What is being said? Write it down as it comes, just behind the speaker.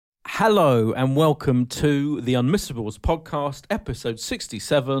Hello and welcome to the Unmissables podcast, episode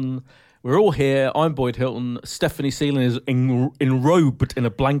 67. We're all here. I'm Boyd Hilton. Stephanie Seelan is enrobed in a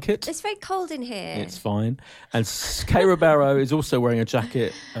blanket. It's very cold in here. It's fine. And Kay Ribeiro is also wearing a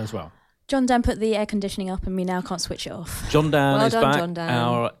jacket as well. John Dan put the air conditioning up and we now can't switch it off. John Dan Well is done, back, John Dan.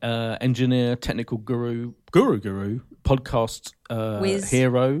 our engineer, technical guru, podcast Whiz.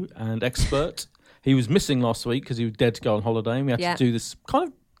 hero and expert. He was missing last week because he was dead to go on holiday. And we had to do this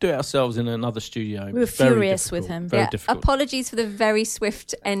do it ourselves in another studio. We were furious with him. Very difficult. Apologies for the very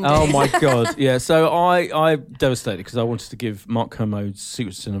swift ending. Oh my God. Yeah. So I'm devastated because I wanted to give Mark Kermode's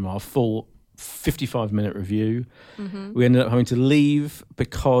Secret Cinema a full 55-minute review. Mm-hmm. We ended up having to leave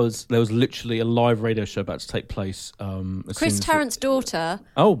because there was literally a live radio show about to take place. Chris Tarrant's daughter.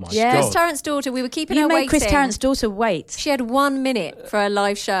 Oh my God. Chris Tarrant's daughter. We were keeping her You made waiting. Chris Tarrant's daughter wait. She had 1 minute for a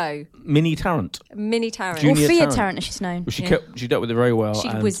live show. Mini Tarrant. Mini Tarrant. Or Junior Thea Tarrant. Tarrant, as she's known. Well, she dealt with it very well. She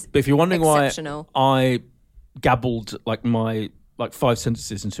and, was but if you're wondering exceptional. why I gabbled my 5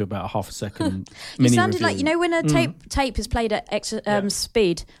 sentences into about a half a second You mini sounded review. like, you know when a tape is played at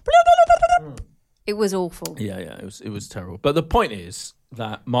speed? It was awful. Yeah, it was terrible. But the point is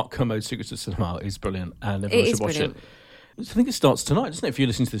that Mark Kermode's Secrets of Cinema is brilliant and everyone should watch brilliant. it. I think it starts tonight, doesn't it? If you're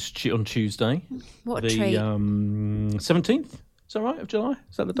listening to this on Tuesday. What a the treat. 17th? Is that right, of July?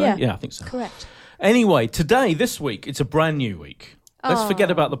 Is that the day? Yeah. I think so. Correct. Anyway, this week, it's a brand new week. Let's forget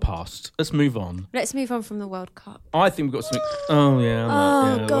about the past. Let's move on. Let's move on from the World Cup. I think we've got something. Oh yeah,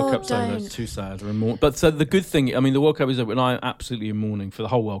 the God, World Cup's over. don't. It's too sad. We're in mourning. But so the good thing, I mean, the World Cup is over, and I'm absolutely in mourning for the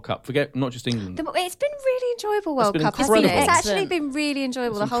whole World Cup. Forget not just England. It's been really enjoyable World been Cup, hasn't it? incredible. It's actually Excellent. been really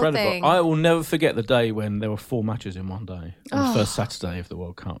enjoyable, It's the whole incredible. thing. I will never forget the day when there were 4 matches in one day on the first Saturday of the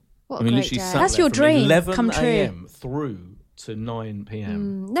World Cup. What a I mean, great literally day. sat That's there your from dream 11 come true. a.m. through to 9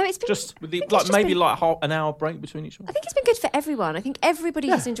 p.m. No, it's been Just with the, I think like it's just maybe been- like half an hour break between each one. I think it's been good for everyone. I think everybody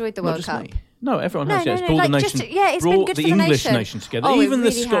has enjoyed the Not World just Cup. me. No, everyone No, has. no, It's no, brought like the just- nation, yeah, it's been brought good the for the English nation. nation together. Oh, it Even the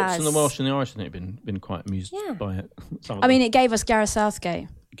really Scots and the has. Welsh and the Irish, I think, have been quite amused Yeah. by it. Some of I mean, them. it gave us Gareth Southgate.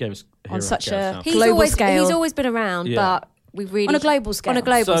 It gave us a on hero, such Gareth a- Southgate. He's Global always scale. He's always been around, Yeah. but we really On a global scale. On a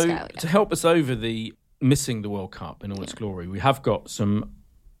global So scale. to help us over the missing the World Cup in all its glory, we have got some,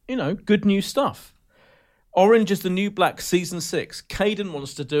 good new stuff. Orange is the New Black season 6. Caden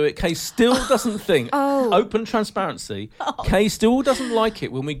wants to do it. Kay still doesn't think. Open transparency. Kay still doesn't like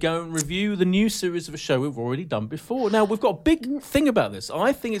it when we go and review the new series of a show we've already done before. Now we've got a big thing about this.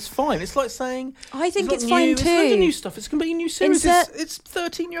 I think it's fine. It's like saying I think not it's new, fine It's loads of too. new stuff. It's a completely new series. It's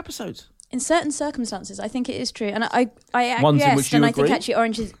 13 new episodes. In certain circumstances, I think it is true. And I Ones in acquiesced, which you and I agree? think actually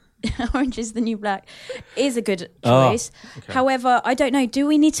Orange is the New Black is a good Oh, choice. okay. However, I don't know. Do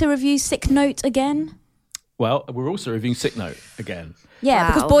we need to review Sick Note again? Well, we're also reviewing Sick Note again. Yeah,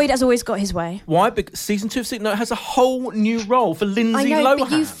 Wow. because Boyd has always got his way. Why? Because season 2 of Sick Note has a whole new role for Lindsay I know, Lohan.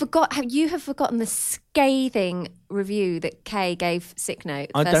 but you have forgotten the scathing review that Kay gave Sick Note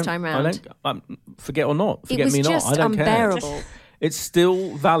first time round. I don't forget or not. It Forget was me not. just I don't unbearable. care. It's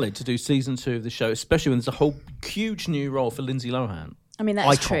still valid to do season 2 of the show, especially when there's a whole huge new role for Lindsay Lohan. I mean, that's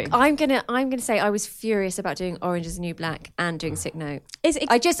Icon. true. I'm gonna say I was furious about doing Orange is the New Black and doing Sick Note. Is it-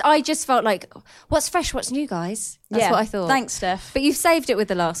 I just felt like, what's fresh, what's new, guys? That's what I thought. Thanks, Steph. But you've saved it with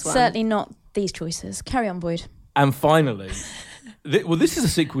the last one. Certainly not these choices. Carry on, Boyd. And finally, this is a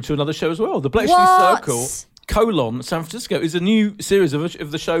sequel to another show as well. The Bletchley What? Circle, San Francisco, is a new series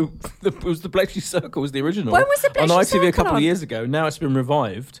of the show. It was the Bletchley Circle was the original. When was the Bletchley on ITV a Circle couple on? of years ago. Now it's been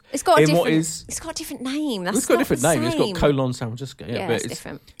revived. It's got a in different. what is It's got a different name. That's it's got a not different the name. It's same. got Colon San Francisco. Yeah, but it's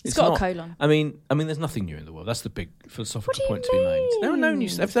different. It's got a not- colon. I mean, there's nothing new in the world. That's the big philosophical What do you point to be made. There are no new.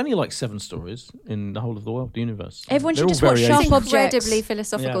 mean? There's only like 7 stories in the whole of the world, the universe. Everyone They're should just all watch variations. Sharp Objects. Incredibly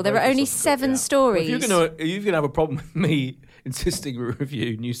philosophical. Yeah, there very are only philosophical, 7 yeah. stories. Well, if you're gonna have a problem with me insisting we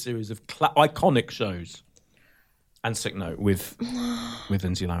review new series of iconic shows and Sick Note with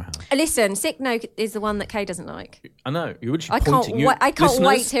Lindsay Lohan. Listen, Sick Note is the one that Kay doesn't like. I know you're literally I can't pointing. wa- I can't Listeners,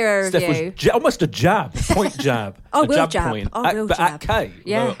 wait to hear a Steph was review. almost a jab, point jab. I a will jab, jab. point. I will but jab. at Kay.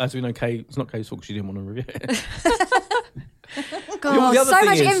 Yeah. Although, as we know, Kay. It's not Kay's fault. She didn't want to review it. God, so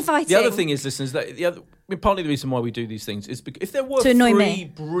much infighting. The other thing is, listeners, that partly the reason why we do these things is because if there were To annoy 3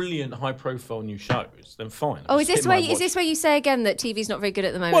 me. brilliant, high-profile new shows, then fine. Oh, I'll is just this hit my where watch. you say again that TV's not very good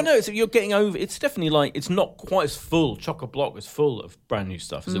at the moment? Well, no, you're getting over. It's definitely like it's not quite as full. Chock-a-block as full of brand new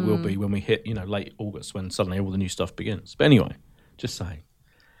stuff as it will be when we hit, late August when suddenly all the new stuff begins. But anyway, just saying.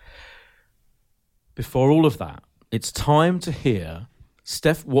 Before all of that, it's time to hear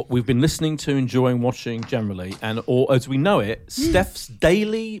Steph, what we've been listening to, enjoying, watching generally, or as we know it, Steph's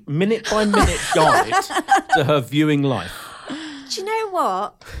daily minute-by-minute guide to her viewing life. Do you know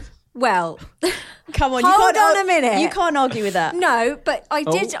what? Well, Come on, hold on a minute. You can't argue with that. No, but I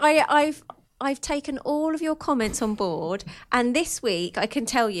did. I've taken all of your comments on board, and this week I can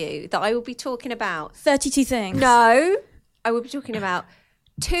tell you that I will be talking about 32 things. No, I will be talking about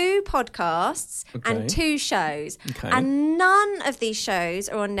 2 podcasts and 2 shows, and none of these shows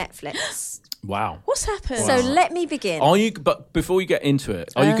are on Netflix. Wow. What's happened? So let me begin. Are you? But before you get into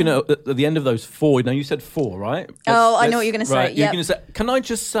it, are you going to at the end of those 4? Now you said 4, right? I know what you're going to say. Right, you're going to say. Can I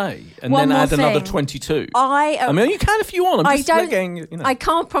just say and One then more add another thing. 22? I mean, you can if you want. I just don't. getting, you know. I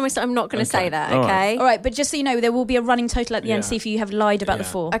can't promise that I'm not going to say that. All Okay. right. All right, but just so you know, there will be a running total at the end. See if you have lied about the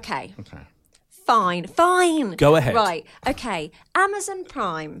 4. Okay. Okay. Fine. Go ahead. Right. Okay. Amazon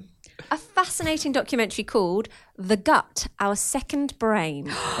Prime. A fascinating documentary called The Gut, Our Second Brain.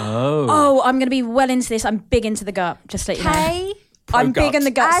 Oh, I'm going to be well into this. I'm big into the gut, just to let you know. Okay. I'm big in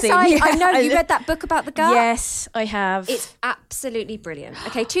the gut scene. I know you read that book about the gut. Yes, I have. It's absolutely brilliant.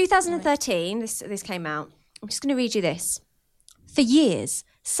 Okay, 2013, this came out. I'm just going to read you this. For years,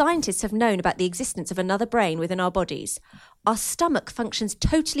 scientists have known about the existence of another brain within our bodies. Our stomach functions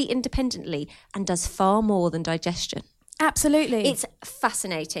totally independently and does far more than digestion. Absolutely. It's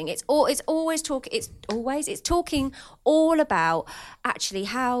fascinating. It's talking all about actually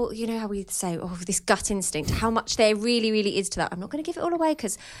how, you know, how we say, this gut instinct, how much there really, really is to that. I'm not going to give it all away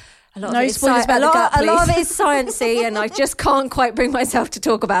because a lot of it is spoilers about the gut, a lot of it please. is sciencey, and I just can't quite bring myself to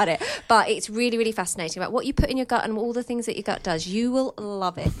talk about it. But it's really, really fascinating about what you put in your gut and all the things that your gut does. You will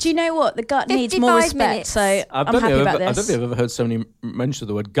love it. Do you know what? The gut needs more 55 respect, minutes. so I'm happy about I don't this. think I've ever heard somebody mention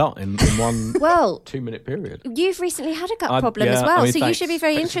the word gut in one 2-minute period. You've recently had a gut problem as well, so you should be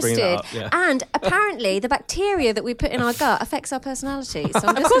very interested. And apparently the bacteria that we put in our gut affects our personality. So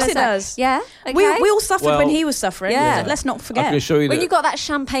I'm just Of course gonna it say- does. Yeah? Okay. We all suffered when he was suffering. Yeah. So let's not I can forget. assure you when that you got that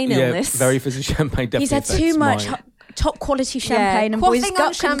champagne illness. very fizzy champagne definitely He's had affects too much my- top quality champagne and Quaffing boy's on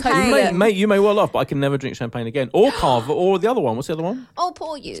gut couldn't cope champagne. with it. Mate, you may well laugh, but I can never drink champagne again. Or Carver, or the other one. What's the other one? Oh,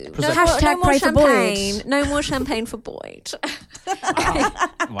 poor you. Prosecco. Hashtag more pray for champagne. Boyd. No more champagne for Boyd.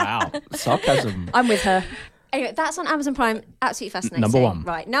 Wow. Sarcasm. I'm with her. Anyway, that's on Amazon Prime. Absolutely fascinating. Number 1.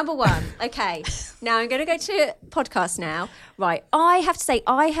 Right, number 1. Okay. Now I'm going to go to podcasts now. Right. I have to say,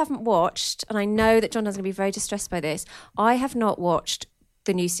 I haven't watched, and I know that John is going to be very distressed by this, I have not watched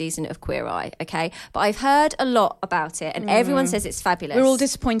the new season of Queer Eye, okay? But I've heard a lot about it, and everyone says it's fabulous. We're all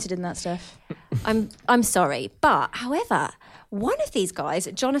disappointed in that stuff. I'm sorry. But, however, one of these guys,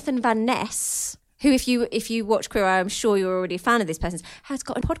 Jonathan Van Ness, who if you watch Queer Eye, I'm sure you're already a fan of this person, has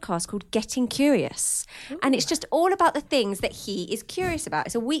got a podcast called Getting Curious. Ooh. And it's just all about the things that he is curious about.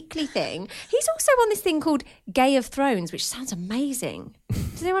 It's a weekly thing. He's also on this thing called Gay of Thrones, which sounds amazing.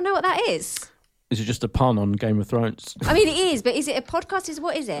 Does anyone know what that is? Is it just a pun on Game of Thrones? I mean, it is, but is it a podcast?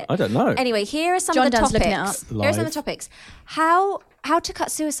 What is it? I don't know. Anyway, here are some John of the Dan's topics. looking it up. Here are some of the topics. How to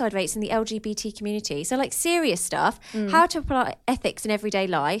cut suicide rates in the LGBT community. So, like serious stuff. How to apply ethics in everyday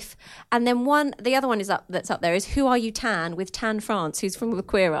life. And then the other one that's up there is Who Are You Tan with Tan France, who's from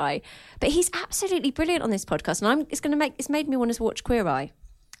Queer Eye. But he's absolutely brilliant on this podcast, and it's made me want to watch Queer Eye.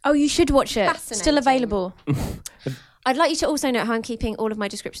 Oh, you should watch it. Fascinating. Still available. I'd like you to also note how I'm keeping all of my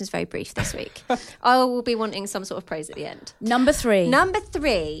descriptions very brief this week. I will be wanting some sort of praise at the end. Number 3. Number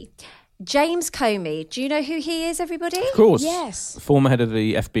 3, James Comey. Do you know who he is, everybody? Of course. Yes. Former head of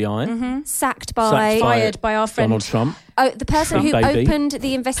the FBI. Sacked by Fired by our friend Donald Trump. Oh, the person Trump who baby. opened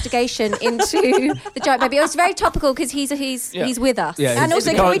the investigation into the giant baby. It was very topical because he's with us. Yeah, And also,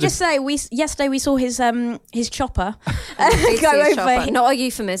 It's can we just- just say, yesterday we saw his chopper It's go his over shopper. Not a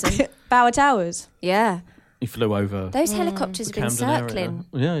euphemism. Bauer Towers. Yeah. He flew over. Those helicopters have been Camden area. circling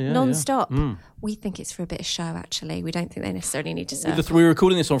Yeah, non-stop. yeah. We think it's for a bit of show, actually. We don't think they necessarily need to circle. We're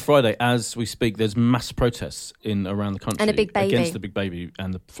recording this on Friday. As we speak, there's mass protests around the country And a big baby. against the big baby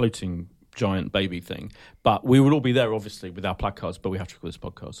and the floating giant baby thing. But we will all be there, obviously, with our placards. But we have to record this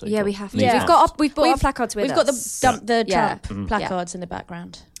podcast. So Yeah, we have to. needs Yeah. must. We've brought our placards with We've us. got the Yeah. Trump placards in the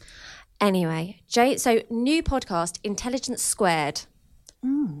background. Anyway, so new podcast, Intelligence Squared.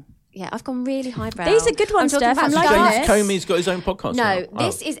 Yeah, I've gone really highbrow. These are good ones, I'm talking Steph. I'm about liking stars. James this. Comey's got his own podcast No, now.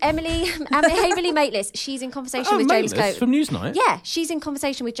 this is Haverly Maitlis. She's in conversation with James Comey. from Newsnight. Yeah, she's in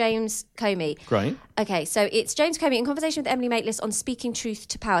conversation with James Comey. Great. Okay, so it's James Comey in conversation with Emily Maitlis on speaking truth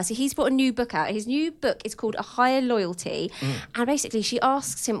to power. So he's brought a new book out. His new book is called A Higher Loyalty. And basically she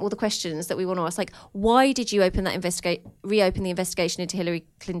asks him all the questions that we want to ask. Like, why did you reopen the investigation into Hillary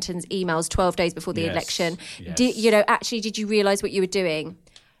Clinton's emails 12 days before the Yes, election? yes. Did you realise what you were doing?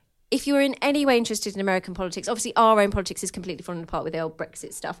 If you're in any way interested in American politics, obviously our own politics is completely falling apart with the old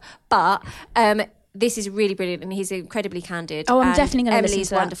Brexit stuff. But this is really brilliant, and he's incredibly candid. Oh, I'm and definitely going to listen Emily's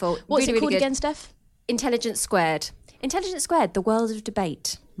to that. wonderful. What's really, it called really good. again, Steph? Intelligence Squared. Intelligence Squared, The World of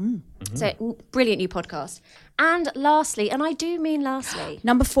Debate. So, brilliant new podcast. And lastly, and I do mean lastly,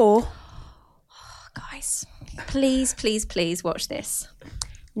 Number 4. guys, please watch this.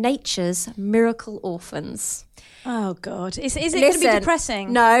 Nature's Miracle Orphans. Oh, God. Is it going to be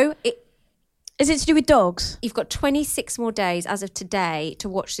depressing? No. Is it to do with dogs? You've got 26 more days as of today to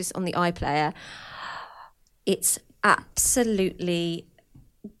watch this on the iPlayer. It's absolutely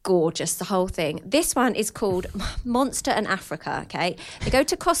gorgeous, the whole thing. This one is called Monster and Africa, okay? They go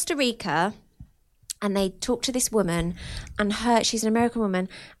to Costa Rica and they talk to this woman, and she's an American woman,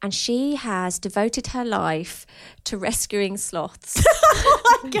 and she has devoted her life to rescuing sloths.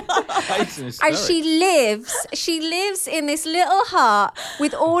 Oh, my God. And she lives in this little hut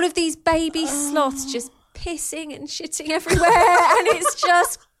with all of these baby sloths just pissing and shitting everywhere, and it's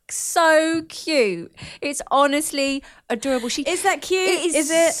just so cute. It's honestly adorable. Is that cute? It is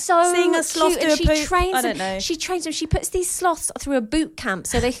it so seeing a sloth cute. do a She poop? trains I them. don't know. She trains them. She puts these sloths through a boot camp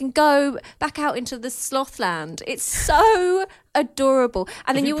so they can go back out into the sloth land. It's so adorable.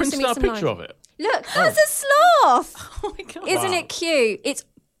 And then you also meet printed out some a picture lions. of it. Look, that's a sloth. Oh, my God. Isn't it cute? It's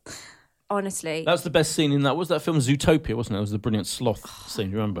honestly. That's the best scene in that. Was that film Zootopia, wasn't it? It was the brilliant sloth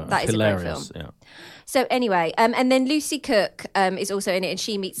scene, you remember? That is a great film. Yeah. So anyway, and then Lucy Cook is also in it, and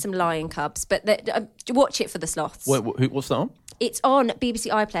she meets some lion cubs. But watch it for the sloths. What's that on? It's on BBC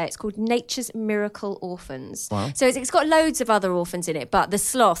iPlayer. It's called Nature's Miracle Orphans. Wow. So it's got loads of other orphans in it, but the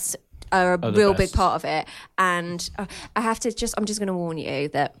sloths are a real big part of it. And I'm just going to warn you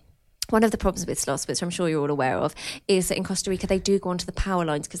that one of the problems with sloths, which I'm sure you're all aware of, is that in Costa Rica they do go onto the power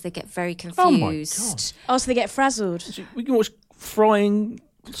lines because they get very confused. Oh my God. Oh, so they get frazzled. We can watch frying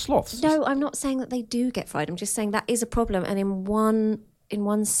sloths. No, I'm not saying that they do get fried. I'm just saying that is a problem. And in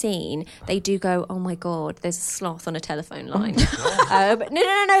one scene, they do go, "Oh my God, there's a sloth on a telephone line." But no,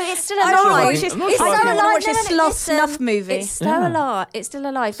 it's still alive. sure. It's I'm not still sure I alive. can watch a sloth snuff movie. It's still alive. It's still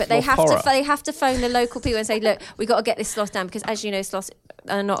alive. But they Sloth have horror. they have to phone the local people and say, "Look, we got to get this sloth down," because as you know, sloths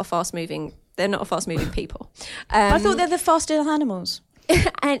are not a fast moving. They're not a fast moving people. I thought they're the faster animals.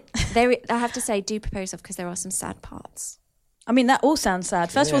 And I have to say, do prepare yourself because there are some sad parts. I mean, that all sounds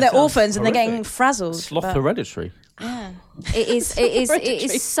sad. First of all, Yeah, they're sounds orphans and they're getting horrific. frazzled. Sloth but- Hereditary. Yeah. It is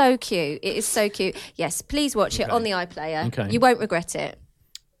so cute. It is so cute. Yes, please watch it on the iPlayer. Okay. You won't regret it.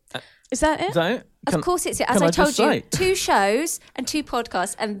 Is that it? Is that it? Of course it's it. As can I I told just you, say? 2 shows and 2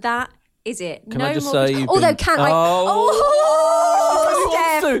 podcasts, and that is it. Can no I just more. say you've Although been- can I? Oh,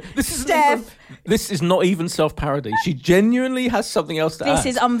 Steph. This is not even self-parody. She genuinely has something else to add. This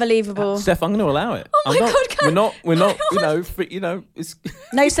is unbelievable. Steph, I'm going to allow it. Oh my God, can- We're not. It's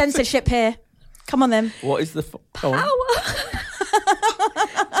No censorship here. Come on then. what is the go on.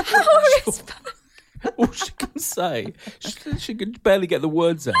 Power is All she can say, she can barely get the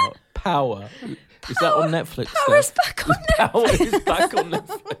words out. Power. Is that on Netflix? Power is back on Netflix. Power is back on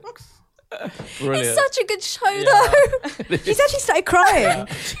Netflix. Brilliant. It's such a good show, though. She's actually started crying.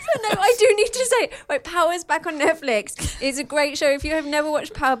 No, I do need to say it. Right, Power's back on Netflix. It's a great show. If you have never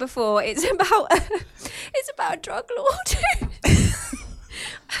watched Power before, it's about a drug lord.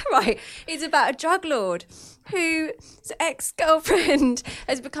 Right, it's about a drug lord whose ex-girlfriend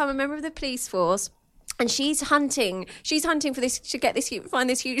has become a member of the police force. And she's hunting for this to get this find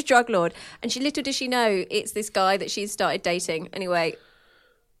this huge drug lord. And little does she know it's this guy that she's started dating. Anyway,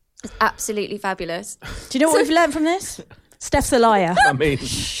 it's absolutely fabulous. Do you know what we've learned from this? Steph's a liar. I mean,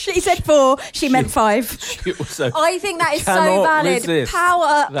 She said 4, she meant 5. she also I think that is so cannot valid. resist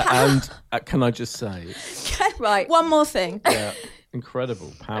Power. that, and can I just say, Right. One more thing. yeah,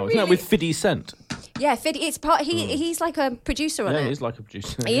 incredible power. Isn't that with 50 Cent? Yeah, it's part. He's like a producer on Yeah, it. he's like a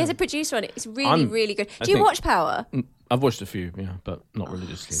producer. He yeah. is a producer on it. It's really, really good. I Do you think- watch Power? I've watched a few, yeah, but not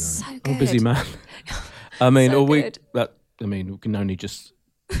religiously. So No. I'm a busy good. man. I mean, So we good. we can only just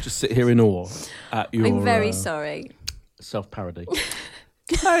sit here in awe at your I'm very sorry. self-parody.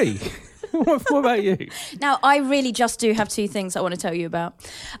 Hey, what about you? Now, I really just do have 2 things I want to tell you about.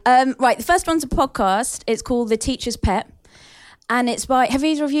 Right, the first one's a podcast. It's called The Teacher's Pet. And it's by... Have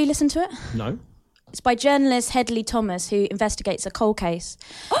either of you listened to it? No. It's by journalist Hedley Thomas, who investigates a cold case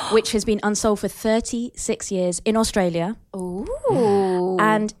which has been unsolved for 36 years in Australia. Ooh.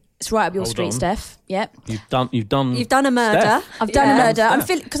 And it's right up your Hold street, on. Steph. Yep. You've done a murder. Steph. I've done a Yeah. murder. I'm Steph.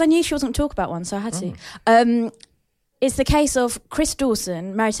 feeling... Because I knew she wasn't going to talk about one, so I had to. It's the case of Chris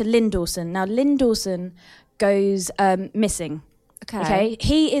Dawson, married to Lynn Dawson. Now, Lynn Dawson goes missing. Okay.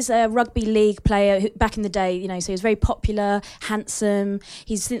 He is a rugby league player who, back in the day, so he was very popular, handsome.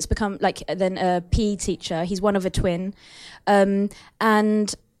 He's since become then a PE teacher. He's one of a twin.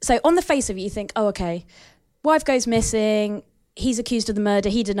 And so on the face of it, you think, oh, okay, wife goes missing. He's accused of the murder.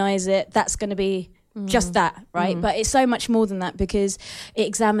 He denies it. That's going to be just that, right? But it's so much more than that because it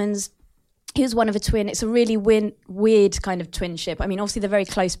examines. He was one of a twin. It's a really weird kind of twinship. I mean, obviously they're very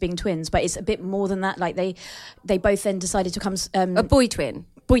close being twins, but it's a bit more than that. Like they both then decided to come a boy twin.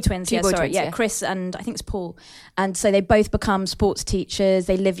 Boy twins, Two yeah, boy sorry. twins, Yeah, yeah. Chris and I think it's Paul. And so they both become sports teachers.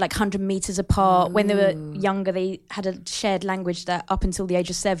 They live like 100 metres apart. When they were younger, they had a shared language that up until the age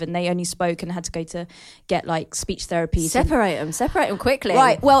of 7, they only spoke and had to go to get like speech therapy. Separate them quickly.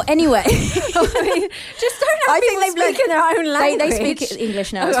 Right, well, anyway. Just don't have people speak in their own language. They speak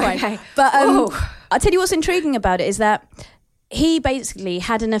English now, it's fine. Okay. But I'll tell you what's intriguing about it is that he basically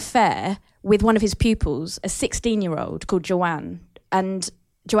had an affair with one of his pupils, a 16-year-old called Joanna,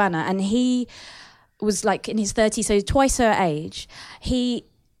 and he was like in his 30s, so twice her age. He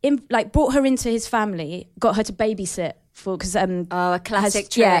brought her into his family, got her to babysit for because a classic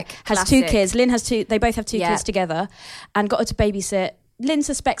trick. Yeah, has Classic. 2 kids. Lynn has 2. They both have 2 kids together, and got her to babysit. Lynn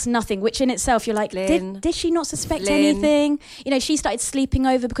suspects nothing, which in itself you're like, did she not suspect anything? You know, she started sleeping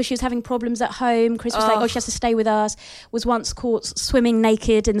over because she was having problems at home. Chris was like, she has to stay with us. Was once caught swimming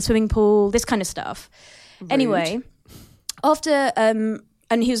naked in the swimming pool. This kind of stuff. Rude. Anyway, after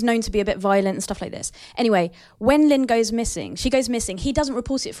and he was known to be a bit violent and stuff like this. Anyway, when Lynn goes missing, he doesn't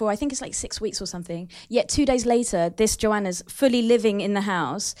report it for, I think it's like 6 weeks or something. Yet 2 days later, this Joanna's fully living in the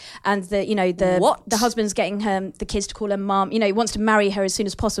house, and the husband's getting the kids to call her mum. You know, he wants to marry her as soon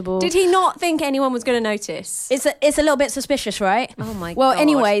as possible. Did he not think anyone was going to notice? It's a little bit suspicious, right? Oh my god. Well,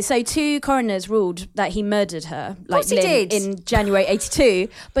 anyway, so 2 coroners ruled that he murdered her, like he Lynn, did. in January 82,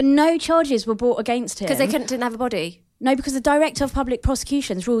 but no charges were brought against him. Because they didn't have a body. No, because the Director of Public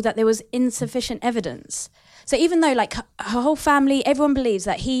Prosecutions ruled that there was insufficient evidence. So even though, like, her whole family, everyone believes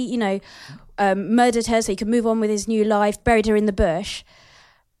that he, you know, murdered her so he could move on with his new life, buried her in the bush.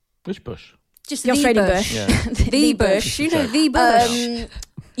 Which bush? Just The Australian bush. Yeah. The bush. You know, the bush.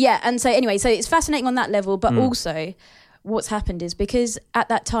 Yeah, and so anyway, so it's fascinating on that level, but also what's happened is because at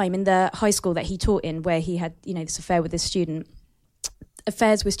that time in the high school that he taught in, where he had, you know, this affair with this student,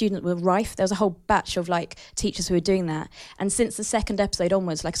 affairs with students were rife. There was a whole batch of like teachers who were doing that. And since the 2nd episode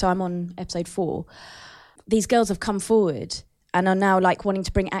onwards, like, so I'm on episode 4, these girls have come forward and are now like wanting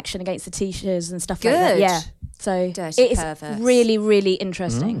to bring action against the teachers and stuff like that. Good. Yeah. So Dirty it is perverts. really, really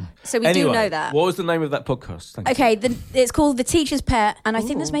interesting. So we do know that. What was the name of that podcast? Thank you. Okay, it's called The Teacher's Pet, and I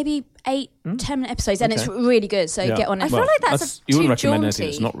think there's maybe 8-10 episodes, and it's really good, so get on it. I feel like that's you wouldn't too recommend anything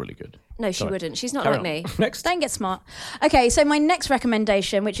jaunty. that's not really good. No, she Sorry. wouldn't. She's not Carry like on. me. Next. Don't get smart. Okay, so my next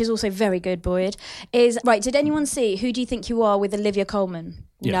recommendation, which is also very good, Boyd, is, right, did anyone see Who Do You Think You Are with Olivia Colman?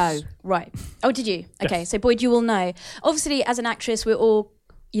 Yes. No. Right. Oh, did you? Okay, Yes. so Boyd, you will know. Obviously, as an actress, we're all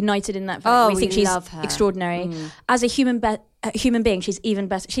united in that fact. Oh, we think she's love her. extraordinary. As a human being, she's even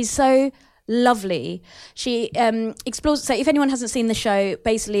better. She's so lovely. She explores. So if anyone hasn't seen the show,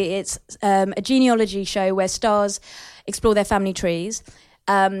 basically it's a genealogy show where stars explore their family trees.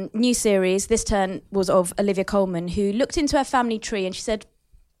 New series. This turn was of Olivia Colman, who looked into her family tree and she said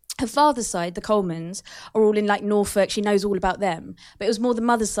her father's side, the Colmans, are all in like Norfolk. She knows all about them. But it was more the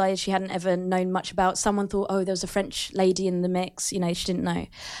mother's side she hadn't ever known much about. Someone thought, oh, there was a French lady in the mix. You know, she didn't know.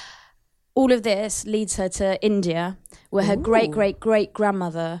 All of this leads her to India, where her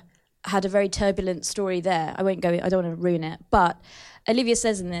great-great-great-grandmother had a very turbulent story there. I don't want to ruin it. But Olivia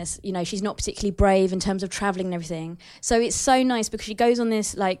says in this, you know, she's not particularly brave in terms of travelling and everything. So it's so nice because she goes on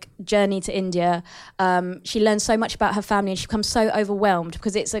this like journey to India. She learns so much about her family and she becomes so overwhelmed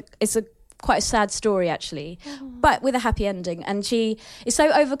because it's a quite a sad story actually, but with a happy ending. And she is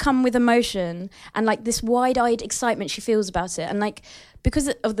so overcome with emotion and like this wide-eyed excitement she feels about it. And like, because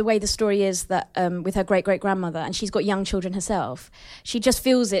of the way the story is that with her great-great-grandmother, and she's got young children herself, she just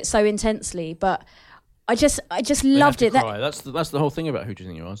feels it so intensely. But I just loved it. Cry. That's the whole thing about Who Do You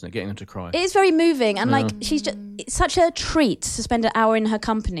Think You Are, isn't it? Getting them to cry. It is very moving, and like it's such a treat to spend an hour in her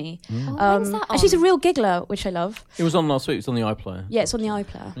company. When's that and she's a on? real giggler, which I love. It was on last week. It was on the iPlayer. Yeah, it's on the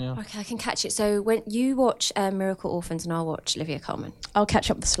iPlayer. Yeah. Okay, I can catch it. So when you watch Miracle Orphans and I'll watch Olivia Colman. I'll catch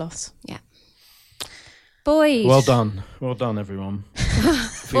up with the sloths. Yeah. Boys. Well done, everyone.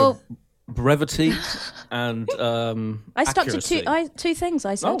 For your brevity and I stuck accuracy. to two things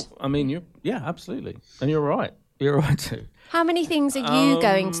I said. Oh, I mean, absolutely, and you're right. You're right too. How many things are you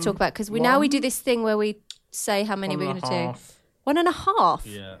going to talk about? Because we do this thing where we say how many we're going to do. 1.5.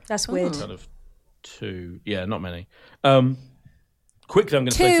 Yeah, That's weird. kind of 2. Yeah, not many. Quickly, I'm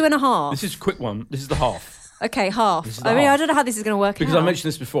going to say 2.5. This is a quick one. This is the half. Okay, half. This is the I mean, half. I don't know how this is going to work Because out. I mentioned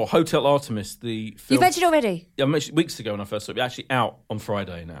this before. Hotel Artemis, the film. You mentioned already? I mentioned weeks ago when I first saw it. It's actually out on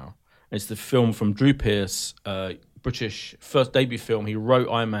Friday now. It's the film from Drew Pearce, British first debut film. He wrote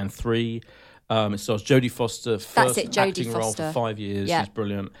Iron Man 3. It stars Jodie Foster, first acting role for 5 years. Yeah. She's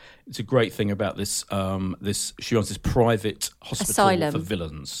brilliant. It's a great thing about this. She runs this private hospital Asylum. for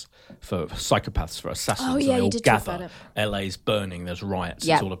villains, for psychopaths, for assassins. Oh, yeah, and they you all did talk about gather. it. LA's burning. There's riots.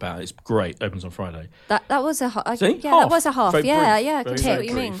 Yeah. It's all about. It's great. Opens on Friday. That was a See? that was a half. Very Yeah, brief. yeah. I Very, can see very what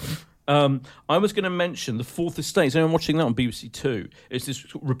you mean. brief. I was going to mention The Fourth Estate. Is anyone watching that on BBC Two? It's this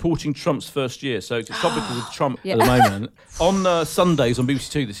reporting Trump's first year. So it's topical with Trump at the moment. On Sundays on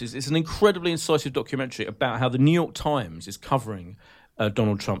BBC Two, it's an incredibly incisive documentary about how the New York Times is covering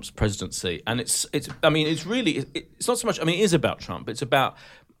Donald Trump's presidency. And it's not so much, it is about Trump, but it's about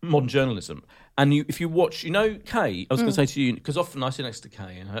modern journalism. And if you watch, Kay, I was going to say to you, because often I sit next to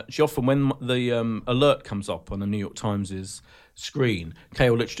Kay, and she often, when the alert comes up on the New York Times' screen, Kay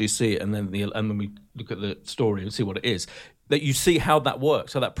will literally see it, and then when we look at the story and see what it is, that you see how that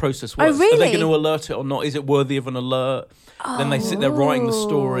works, how that process works. Oh, really? Are they going to alert it or not? Is it worthy of an alert? Then they sit there writing the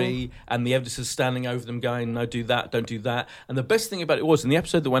story, and the editor's standing over them going, no, do that, don't do that. And the best thing about it was, in the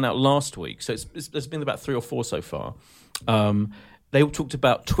episode that went out last week, so there's been about 3 or 4 so far, they all talked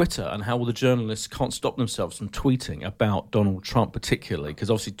about Twitter and how all the journalists can't stop themselves from tweeting about Donald Trump, particularly because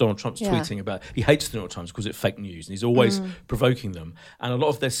obviously Donald Trump's tweeting about, he hates the New York Times because it's fake news and he's always provoking them. And a lot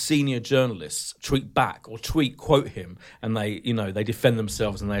of their senior journalists tweet back or quote him, and they defend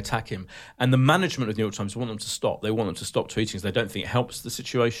themselves and they attack him. And the management of the New York Times want them to stop. They want them to stop tweeting because they don't think it helps the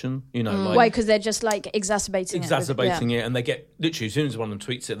situation. Why? Because they're just like exacerbating it, and they get literally, as soon as one of them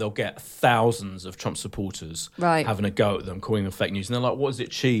tweets it, they'll get thousands of Trump supporters having a go at them, calling them fake news, and they're like, "What does it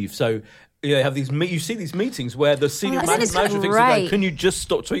achieve?" So they have these. You see these meetings where the senior manager thinks, "Can you just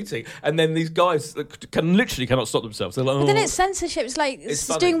stop tweeting?" And then these guys cannot stop themselves. They're like, but then it's censorship. It's like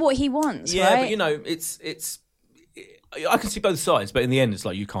it's doing what he wants. Yeah, right? but it's. I can see both sides, but in the end, it's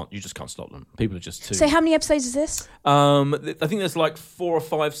like you just can't stop them. People are just too. So how many episodes is this? I think there's like 4 or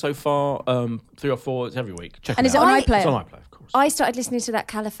 5 so far. 3 or 4. It's every week. Check and it is out. it on iPlayer? It's on iPlayer, of course. I started listening to that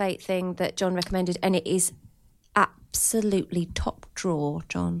Caliphate thing that John recommended, and it is absolutely top drawer,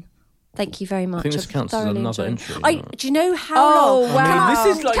 John. Thank you very much. I think this counts as another entry. Do you know how long? Wow.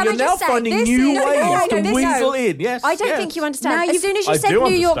 This is like you're now finding new ways to weasel in. Yes, I don't think you understand. Now as soon as you said do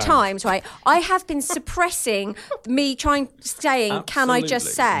New York understand. Times, right, I have been suppressing me saying, can I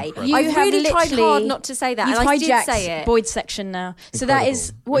just say? Incredible. I really tried hard not to say that, and I did hijacked say it. Boyd's section now. So that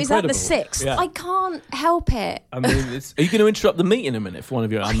is, what is that, the 6th? Yeah. I can't help it. Are you going to interrupt the meet in a minute for one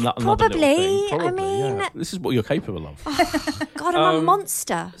of your Probably. Yeah. This is what you're capable of. God, I'm a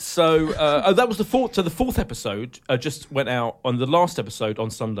monster. So that was the 4th. So the 4th episode just went out on the last episode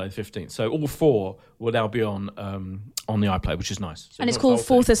on Sunday the 15th. So all 4 will now be on the iPlayer, which is nice. So And it's called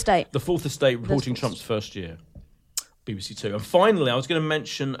Fourth Estate. The Fourth Estate, reporting Trump's first year. BBC Two. And finally, I was going to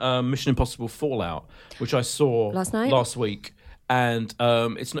mention Mission Impossible Fallout, which I saw last week. And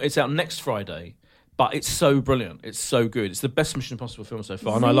it's out next Friday. But it's so brilliant. It's so good. It's the best Mission Impossible film so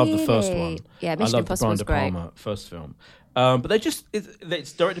far. And I love the first one. Yeah, Mission Impossible is great. Brian De Palma first film. But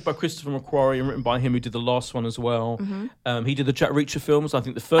it's directed by Christopher McQuarrie and written by him, who did the last one as well. Mm-hmm. He did the Jack Reacher films. I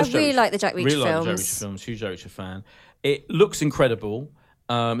think the first. I really like the Jack Reacher films. Like the Jack Reacher films. Huge Jack Reacher fan. It looks incredible.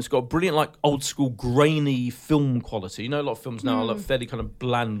 It's got a brilliant, like old school, grainy film quality. You know, a lot of films now are like fairly kind of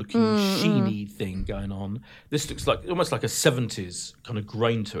bland looking, sheeny thing going on. This looks like almost like a 70s kind of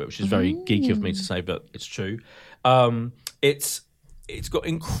grain to it, which is very geeky of me to say, but it's true. It's got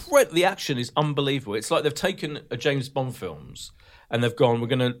the action is unbelievable. It's like they've taken a James Bond films and they've gone, we're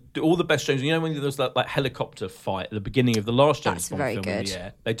going to do all the best James. You know when there's that like helicopter fight at the beginning of the last James Bond film in the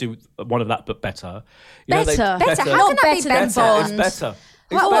air? They do one of that, but better. Better. How can that be better? It's better.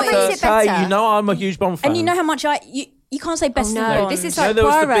 What makes it better? Hey, you know I'm a huge Bond fan. And you know how much you can't say best than Bond. This is like there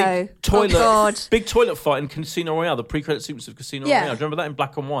was Poirot. big toilet fight in Casino Royale, the pre-credit sequence of Casino Royale. Do you remember that in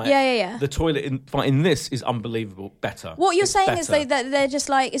black and white? Yeah. The toilet fight in this is unbelievable. Better. What you're saying is that they're just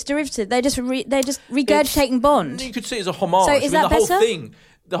like, it's derivative. They're just regurgitating Bond. You could see it as a homage. So is that better?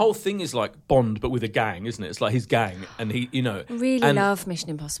 The whole thing is like Bond, but with a gang, isn't it? It's like his gang, and he, Really love Mission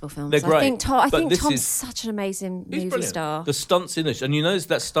Impossible films. They're great. I think Tom's such an amazing movie star. The stunts in this, and you know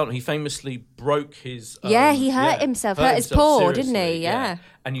that stunt, he famously broke his. He hurt himself, hurt his paw, didn't he? Yeah.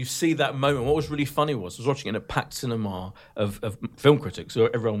 And you see that moment. What was really funny was I was watching it in a packed cinema of film critics, so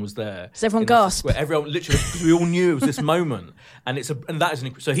everyone was there. So everyone gasped. Everyone literally, we all knew it was this moment, and that is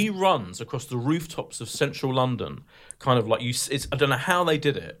so he runs across the rooftops of central London, kind of like I don't know how they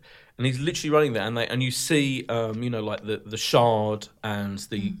did it. And he's literally running there, and you see, like the Shard and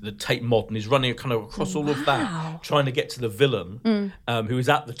the Tate Modern. He's running kind of across all of that, trying to get to the villain, who is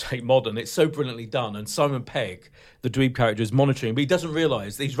at the Tate Modern. It's so brilliantly done. And Simon Pegg, the dweeb character, is monitoring, but he doesn't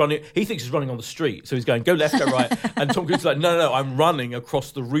realise that he's running. He thinks he's running on the street, so he's going, go left, go right. And Tom Cruise is like, no, I'm running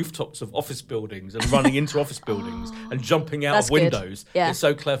across the rooftops of office buildings and running into office buildings and jumping out of windows. Yeah. It's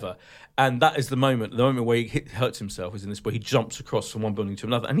so clever. And that is the moment where he hurts himself is in this, where he jumps across from one building to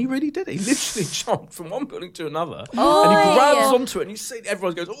another. And he really did it. He literally jumped from one building to another. And he grabs onto it, and you see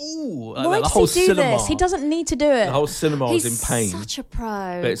everyone goes, ooh. Why does he do this? He doesn't need to do it. The whole cinema is in pain. He's such a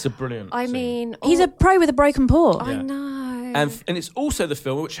pro. But it's a brilliant scene. He's a pro with a broken paw. I know. And it's also the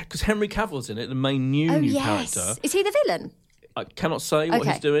film, because Henry Cavill's in it, the main new character. Is he the villain? I cannot say what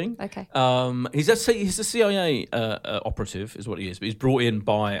he's doing. Okay. He's a CIA operative, is what he is. But he's brought in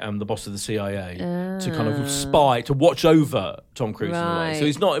by the boss of the CIA to kind of spy, to watch over Tom Cruise in a way. So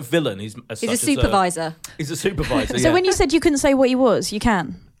he's not a villain. He's a supervisor. He's a supervisor. So when you said you couldn't say what he was, you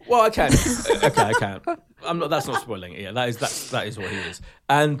can. Well, I can. Okay, I can. That's not spoiling it. Yeah, that is what he is.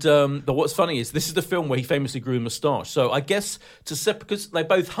 And but what's funny is this is the film where he famously grew a moustache. So I guess because they're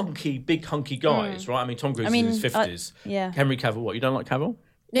both big hunky guys, right? I mean, Tom Cruise is in his 50s. Henry Cavill, what? You don't like Cavill?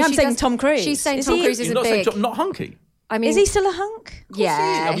 No, I'm saying Tom Cruise. She's saying Tom Cruise isn't big. Not hunky. I mean, is he still a hunk?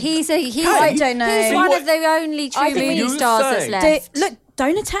 Yeah, he's I don't know. He's one of the only true movie stars that's left. Look,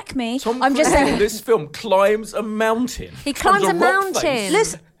 don't attack me. I'm just saying, this film climbs a mountain. He climbs a mountain.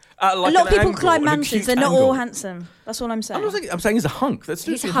 Listen, a lot of people climb mountains. They're not all handsome. That's all I'm saying. I'm saying he's a hunk. Let's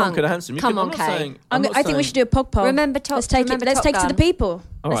do a hunk and a handsome. Come on, Kay. I think we should do a pog poll. Let's take it to the people.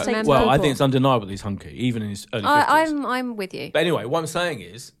 All right. Well, I think it's undeniable that he's hunky, even in his early 50s. I'm with you. But anyway, what I'm saying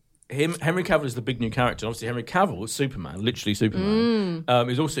is, Henry Cavill is the big new character. Obviously, Henry Cavill is Superman, literally Superman.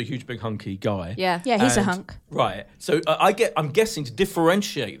 He's also a huge, big, hunky guy. Yeah, he's a hunk. Right. So I'm guessing to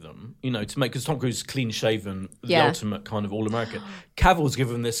differentiate them, to make, because Tom Cruise is clean shaven, the ultimate kind of all American. Cavill's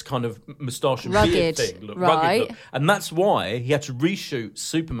given this kind of moustache and beard thing, rugged look, and that's why he had to reshoot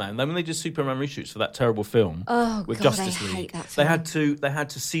Superman. Then when they did Superman reshoots for that terrible film with Justice League, they had to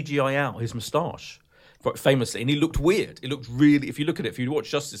CGI out his moustache. Famously, and he looked weird. It looked really. If you look at it, if you watch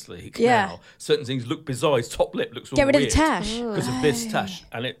Justice League now, certain things look bizarre. His top lip looks all weird. Get rid of the tash because of this tash,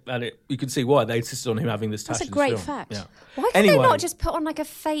 and it. You can see why they insisted on him having this tash. That's a great fact. Yeah. Why did they not just put on like a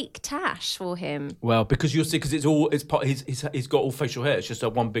fake tash for him? Well, because you'll see, because it's part. He's got all facial hair. It's just a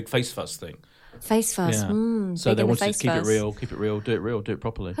one big face fuzz thing. Face fuzz. Yeah. So they wanted to keep it real, do it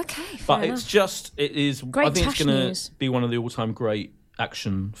properly. Okay, but it is. Great. I think it's going to be one of the all-time great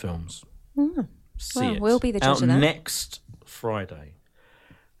action films. We'll be the judge out of that. Next Friday.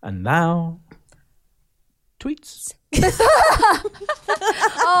 And now, tweets.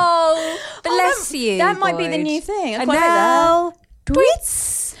 Bless you. That might be the new thing. And now,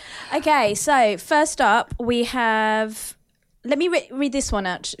 tweets. Okay, so first up we have. Let me read this one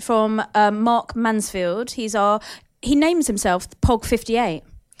out from Mark Mansfield. He names himself Pog 58.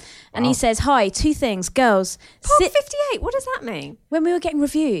 And he says, hi, two things, girls. Pog 58, what does that mean? When we were getting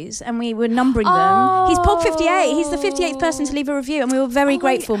reviews and we were numbering them, he's Pog 58. He's the 58th person to leave a review, and we were very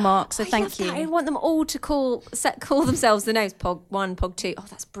grateful, Mark, so thank you. I want them all to call themselves the names, Pog 1, Pog 2. Oh,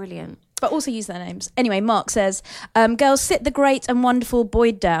 that's brilliant. But also use their names. Anyway, Mark says, girls, sit the great and wonderful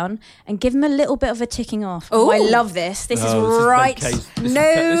Boyd down and give him a little bit of a ticking off. Oh, I love this. This is right.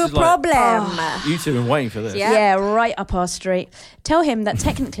 No problem. You two have been waiting for this. Yeah, right up our street. Tell him that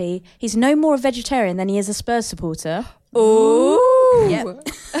technically he's no more a vegetarian than he is a Spurs supporter. Ooh. Yep.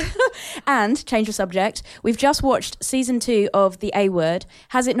 And, change the subject, we've just watched season 2 of The A Word.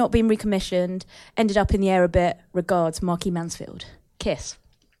 Has it not been recommissioned? Ended up in the air a bit. Regards, Marky Mansfield. Kiss.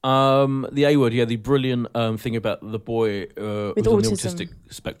 The A Word, the brilliant thing about the boy who's on the autistic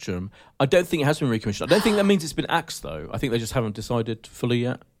spectrum. I don't think it has been recommissioned. I don't think that means it's been axed, though. I think they just haven't decided fully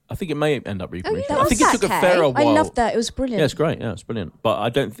yet. I think it may end up recommissioned. I think it took a fair while. I loved that. It was brilliant. Yeah, it's great. Yeah, it's brilliant. But I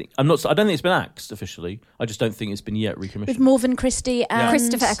don't think it's been axed officially. I just don't think it's been yet recommissioned. With Morven Christie and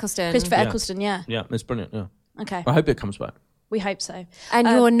Christopher Eccleston. Eccleston, yeah. Yeah, it's brilliant. Yeah. Okay. I hope it comes back. We hope so. And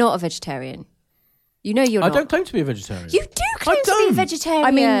you're not a vegetarian. You know you're not. I don't claim to be a vegetarian. You do claim to be a vegetarian.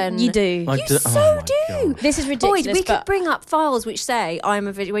 I mean, you do. You so do. This is ridiculous. Boyd, we could bring up files which say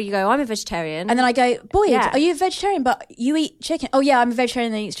where you go, I'm a vegetarian. And then I go, Boyd, are you a vegetarian but you eat chicken? Oh yeah, I'm a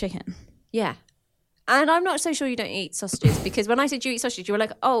vegetarian that eats chicken. Yeah. And I'm not so sure you don't eat sausages, because when I said you eat sausages, you were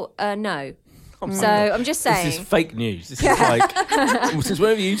like, no. So I'm just saying. This is fake news. This is like, since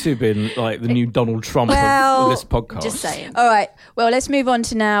when have you two been like the new Donald Trump of this podcast? Just saying. All right. Well, let's move on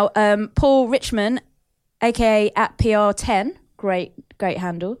to now Paul Richmond, aka at PR10. Great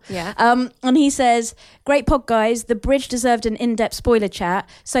handle. Yeah. And he says, great pod, guys. The Bridge deserved an in-depth spoiler chat.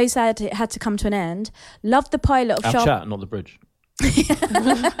 So sad it had to come to an end. Loved the pilot of Our chat, not the Bridge.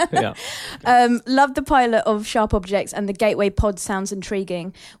 Yeah. Loved the pilot of Sharp Objects, and the Gateway pod sounds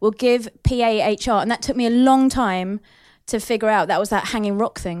intriguing. We'll give PAHR, and that took me a long time to figure out. That was that Hanging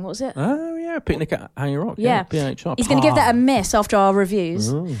Rock thing. What was it? Oh, yeah. Picnic at Hanging Rock. Yeah. PHR. He's going to give that a miss after our reviews.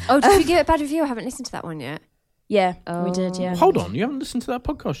 Oh, did you give it a bad review? I haven't listened to that one yet. Yeah, we did, yeah. Hold on. You haven't listened to that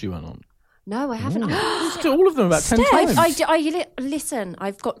podcast you went on? No, I haven't. Listened to all of them about 10 times. Listen,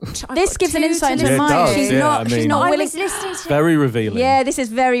 I've This got gives an two insight to into Yeah, it mine. does, She's yeah, not. I She's mean- not I willing. was listening to. Very revealing. Yeah, this is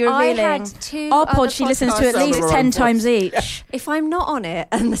very I revealing. had two Our other pod, she listens to at podcasts. least Some of her 10 own times voice. each. If I'm not on it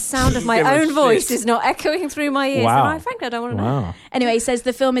and the sound of my Give a own voice shit. is not echoing through my ears, Wow. then frankly, I don't want to know. Wow. Anyway, he says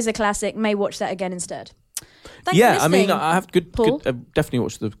the film is a classic. May watch that again instead. Thanks Yeah, for I mean, listening. I have good. Paul? Definitely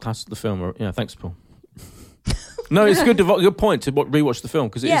watched the class of the film. Yeah, thanks, Paul. No, it's good point to rewatch the film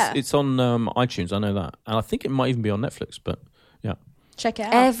because it's on iTunes. I know that, and I think it might even be on Netflix. But yeah, Check it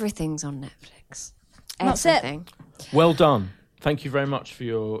out. Everything's on Netflix. That's it. Everything. well done. Thank you very much for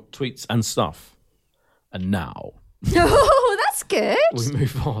your tweets and stuff. And now Oh, that's good. we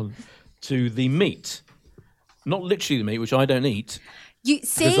move on to the meat, not literally the meat, which I don't eat You because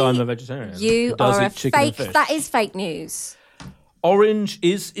see, I'm a vegetarian. you Who does are a eat chicken and fake. fish. That is fake news. Orange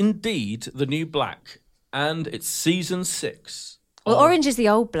is indeed the new black, and it's season 6. Well, Orange is the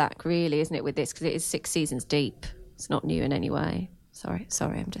old black, really, isn't it? With this, because it is 6 seasons deep. It's not new in any way. Sorry.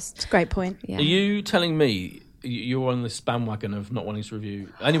 I'm just. Great point. Yeah. Are you telling me you're on this bandwagon of not wanting to review?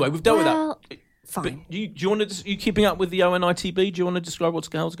 Anyway, we've dealt with that. Fine. But do you want to? You keeping up with the ONITB? Do you want to describe what's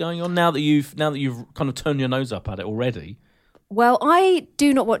going on now that you've kind of turned your nose up at it already? Well, I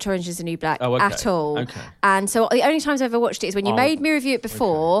do not watch Orange is the New Black at all. Okay. And so the only times I've ever watched it is when you made me review it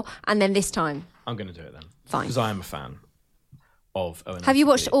before and then this time. I'm going to do it then. Fine. Because I am a fan of ONITB. Have you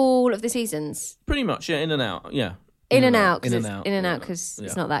watched all of the seasons? Pretty much, yeah, in and out, yeah. In and out in because and out,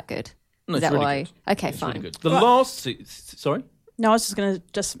 it's not that good. No, Is it's that really why? good. Okay, It's fine. really good. The last sorry? No, I was just going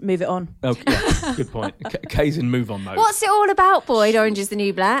to move it on. Oh, yeah, good point. Kay's in move on mode. What's it all about, Boyd? Orange is the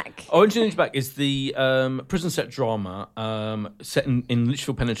New Black. Orange is the New Black is the prison set drama set in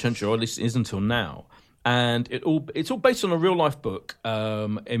Litchfield Penitentiary, or at least it is until now. And it's all based on a real life book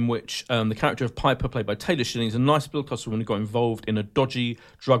in which the character of Piper, played by Taylor Schilling, is a nice middle class woman who got involved in a dodgy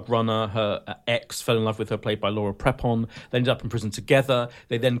drug runner. Her ex fell in love with her, played by Laura Prepon. They ended up in prison together.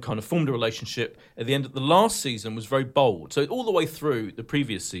 They then kind of formed a relationship. At the end of the last season was very bold. So all the way through the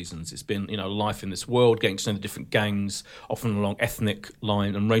previous seasons, it's been life in this world, getting to know the different gangs, often along ethnic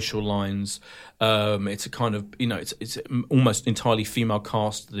line and racial lines. It's a kind of it's almost entirely female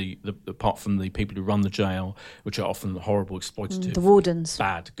cast. The apart from the people who run the jail, which are often horrible, exploitative, The wardens.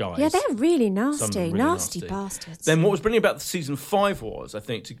 bad guys. Yeah, they're really nasty, Some really nasty bastards. Then what was brilliant about the season 5 was, I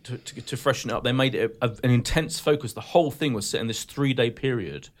think, to freshen it up, they made it an intense focus. The whole thing was set in this 3-day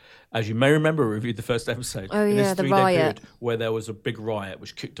period. As you may remember, we reviewed the first episode. Oh, in yeah, this the 3-day riot. period where there was a big riot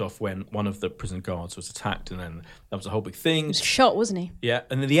which kicked off when one of the prison guards was attacked, and then that was a whole big thing. He was shot, wasn't he? Yeah,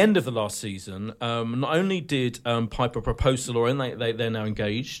 and at the end of the last season, not only did Piper propose to Laura, and they're now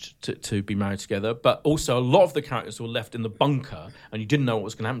engaged to be married together, but also a lot of the characters were left in the bunker, and you didn't know what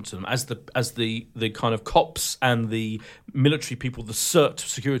was going to happen to them as the kind of cops and the military people, the CERT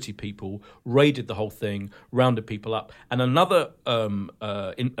security people, raided the whole thing, rounded people up, and another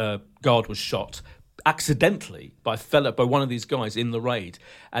guard was shot accidentally by one of these guys in the raid.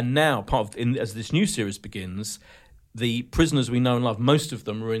 And now, as this new series begins, the prisoners we know and love, most of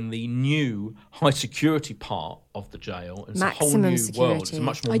them are in the new high security part of the jail. It's Maximum a whole new security. world. It's a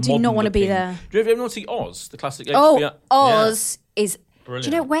much more I do not want to be modern-looking- there. Do you ever want to see Oz, the classic Oh, HBO? Oz is. Brilliant.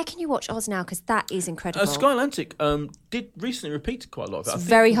 Do you know where can you watch Oz now? Because that is incredible. Sky Atlantic did recently repeat quite a lot of it. I think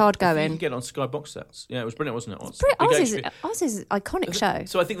very hard I think going. You can get it on Sky box sets. Yeah, it was brilliant, wasn't it? Oz, Oz is an iconic show.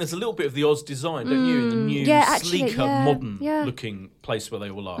 So I think there's a little bit of the Oz design, don't you? In the new, sleeker, modern-looking place where they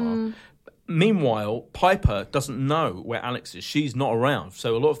all are. Meanwhile, Piper doesn't know where Alex is. She's not around.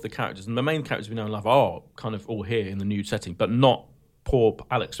 So a lot of the characters, and the main characters we know and love, are kind of all here in the new setting, but not poor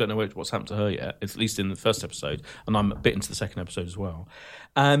Alex. Don't know what's happened to her yet, at least in the first episode, and I'm a bit into the second episode as well.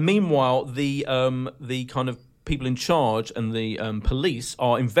 Meanwhile, the kind of people in charge and the police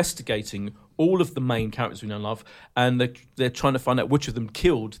are investigating all of the main characters we know and love, and they're trying to find out which of them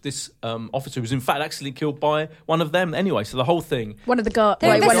killed this officer who was in fact accidentally killed by one of them anyway. So the whole thing... One of the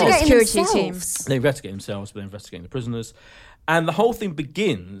They're one of the investigating security themselves. team. They investigate themselves, but they're investigating the prisoners. And the whole thing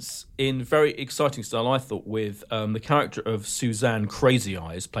begins in very exciting style, I thought, with the character of Suzanne Crazy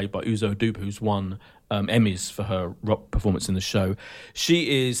Eyes, played by Uzo Aduba, who's won Emmys for her performance in the show.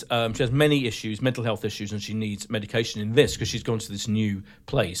 She has many issues, mental health issues, and she needs medication in this because she's gone to this new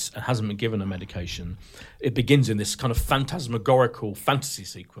place and hasn't been given a medication. It begins in this kind of phantasmagorical fantasy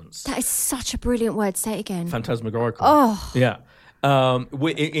sequence. That is such a brilliant word. Say it again. Phantasmagorical. Oh. Yeah.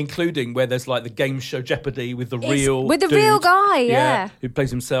 Including where there's like the game show Jeopardy with the real guy, yeah, who plays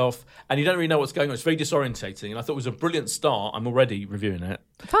himself, and you don't really know what's going on. It's very disorientating, and I thought it was a brilliant start. I'm already reviewing it,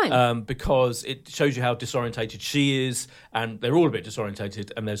 fine, because it shows you how disorientated she is, and they're all a bit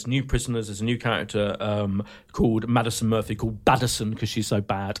disorientated. And there's new prisoners. There's a new character called Madison Murphy, called Baddison, because she's so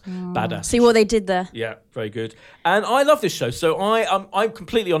badass. See what they did there? Yeah, very good. And I love this show, so I'm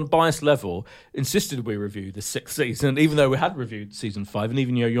completely on bias level insisted we review the 6th season, even though we had reviewed season 5, and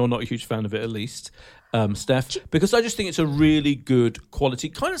even you're not a huge fan of it, at least, Steph, because I just think it's a really good quality,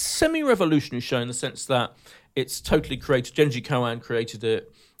 kind of semi-revolutionary show in the sense that it's totally created. Genji Cohen created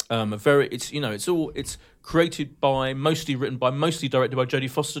it. It's created by, mostly written by, mostly directed by Jodie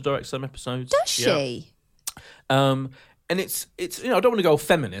Foster. Directs some episodes. Does she? And it's I don't want to go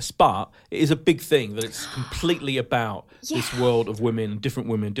feminist, but it is a big thing that it's completely about this world of women, different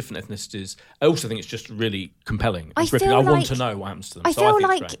ethnicities. I also think it's just really compelling. I want to know what happens to them.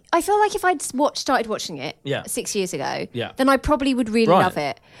 I feel like if I'd started watching it 6 years ago, then I probably would really love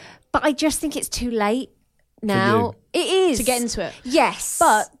it. But I just think it's too late now. It is. To get into it. Yes.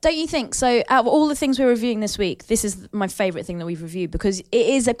 But don't you think, so out of all the things we're reviewing this week, this is my favourite thing that we've reviewed because it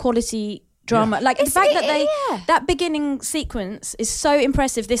is a quality drama. Like the fact that that beginning sequence is so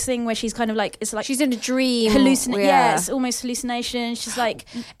impressive. This thing where she's kind of like, it's like she's in a dream. It's almost hallucination. She's like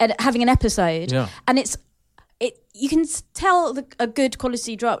having an episode. Yeah. And you can tell a good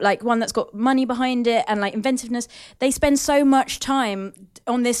quality drop, like one that's got money behind it and like inventiveness. They spend so much time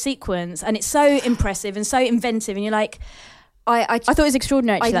on this sequence and it's so impressive and so inventive, and you're like, I thought it was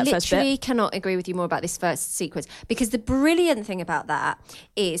extraordinary, actually, that first bit. I literally cannot agree with you more about this first sequence, because the brilliant thing about that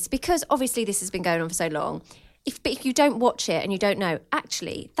is, because obviously this has been going on for so long, if you don't watch it and you don't know,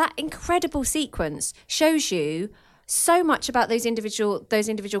 actually, that incredible sequence shows you so much about those individual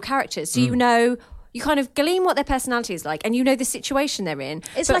characters. So you kind of glean what their personality is like, and you know the situation they're in.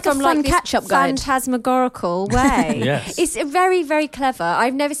 It's like a fun catch-up guide. Phantasmagorical way. Yes. It's very, very clever.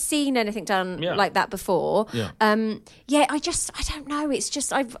 I've never seen anything done like that before. Yeah. I don't know. It's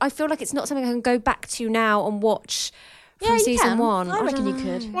just, I feel like it's not something I can go back to now and watch from season 1. I reckon you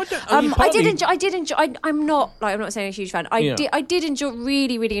could. I did enjoy. I'm not saying a huge fan. I did enjoy,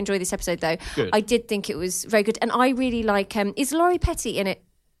 really, really enjoy this episode though. Good. I did think it was very good, and I really like. Is Laurie Petty in it?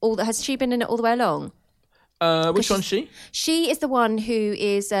 Has she been in it all the way along? Which one's she? She is the one who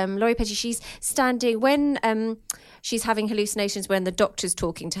is Laurie Petty. She's standing when she's having hallucinations when the doctor's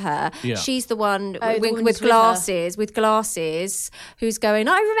talking to her. Yeah. She's the one with glasses who's going,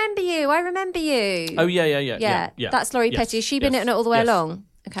 I remember you. Oh, yeah. That's Laurie Petty. Has she been in it all the way along?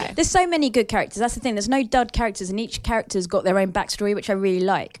 Okay. There's so many good characters. That's the thing. There's no dud characters, and each character's got their own backstory, which I really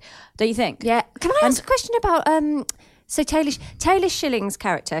like. Don't you think? Yeah. Can I ask a question about... So Taylor Schilling's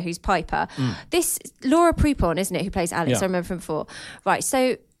character, who's Piper, this Laura Prepon, isn't it, who plays Alex? I remember from before. Right.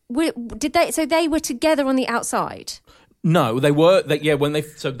 So they were together on the outside? No, they were. They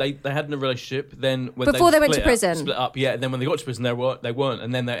had a relationship. Then before they went to prison, split up. Yeah, and then when they got to prison, they weren't,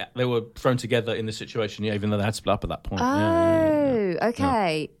 and then they were thrown together in this situation. Yeah, even though they had split up at that point.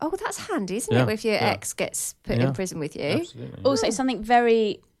 Okay. Yeah. Oh, well, that's handy, isn't it? If your ex gets put in prison with you. Absolutely. Also, something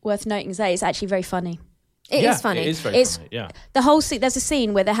very worth noting is that it's actually very funny. It is funny. It is very funny, yeah. The whole there's a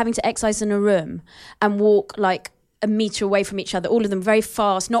scene where they're having to exercise in a room and walk like a metre away from each other, all of them very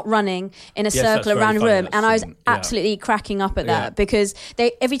fast, not running in a circle around a room. And I was absolutely cracking up at that because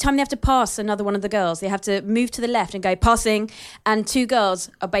every time they have to pass another one of the girls, they have to move to the left and go passing, and two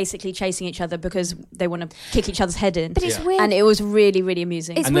girls are basically chasing each other because they want to kick each other's head in. But it's weird. And it was really, really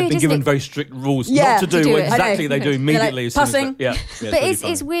amusing. And they've been given very strict rules not to do what exactly they do immediately. Like, passing. But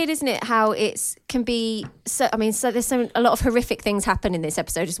it's weird, isn't it, how it can be... So there's a lot of horrific things happen in this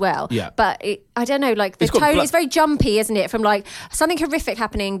episode as well. Yeah. But I don't know, like the tone is very jumpy, isn't it? From like something horrific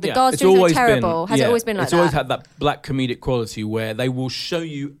happening, the guards doing something terrible. Has it always been like that? It's always had that black comedic quality where they will show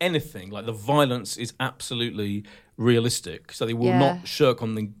you anything. Like the violence is absolutely realistic, so they will not shirk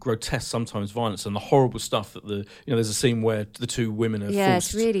on the grotesque, sometimes violence and the horrible stuff that there's a scene where the two women are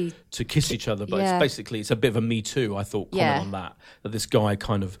forced to kiss each other, but it's a bit of a Me Too, I thought, comment on that this guy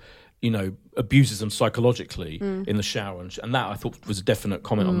kind of abuses them psychologically in the shower, and that I thought was a definite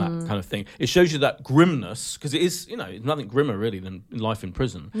comment on that kind of thing. It shows you that grimness, because it is, nothing grimmer really than life in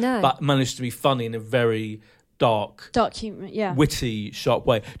prison, but managed to be funny in a very dark humor, yeah. witty, sharp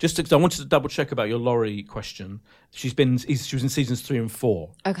way. Just because I wanted to double check about your Laurie question. She was in seasons 3 and 4.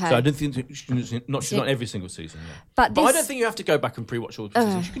 Okay. So I don't think she's not every single season yet. But I don't think you have to go back and pre-watch all the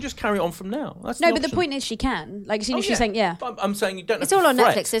seasons. You can just carry on from now. That's No, the but the option. point is she can. Like, as soon as she's saying, yeah. But I'm saying you don't have It's to all on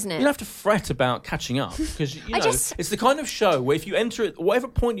fret. Netflix, isn't it? You don't have to fret about catching up because, you know, just- it's the kind of show where if you enter it, whatever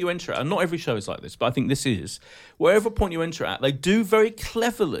point you enter at, and not every show is like this, but I think this is, wherever point you enter at, they do very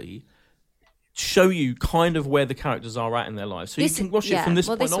cleverly show you kind of where the characters are at in their lives. So you can watch it from this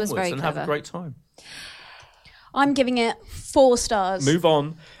point onwards and have a great time. I'm giving it 4 stars. Move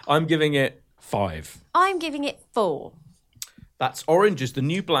on. I'm giving it 5. I'm giving it 4. That's Orange is the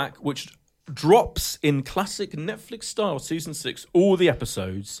New Black, which drops in classic Netflix style, season 6, all the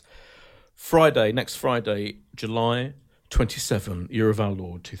episodes, next Friday, July 27, year of our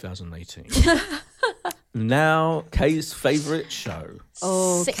Lord, 2018. Now, Kay's favourite show.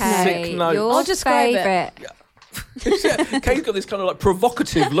 Okay. Sick note. Your I'll describe it. favourite. Kay's got this kind of like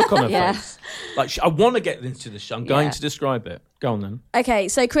provocative look on her Yeah. face. Like, I want to get into this show. I'm going to describe it. Go on then. Okay,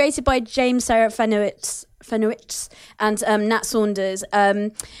 so created by James Sarah Fenowitz and Nat Saunders.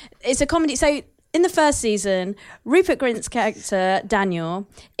 It's a comedy. So in the first season, Rupert Grint's character, Daniel,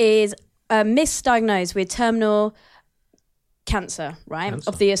 is misdiagnosed with terminal cancer, right,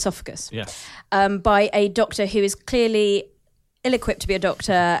 of the esophagus, Yes. by a doctor who is clearly ill-equipped to be a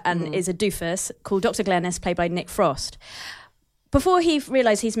doctor and is a doofus, called Dr. Glennis, played by Nick Frost. Before he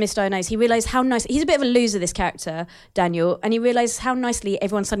realised he's misdiagnosed, he realised how nice... He's a bit of a loser, this character, Daniel, and he realised how nicely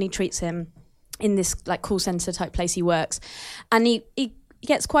everyone suddenly treats him in this like call centre type place he works. And he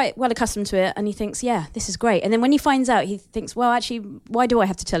gets quite well accustomed to it and he thinks, yeah, this is great. And then when he finds out, he thinks, well, actually, why do I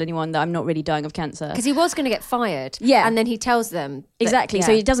have to tell anyone that I'm not really dying of cancer? Because he was going to get fired. Yeah. And then he tells them. Exactly.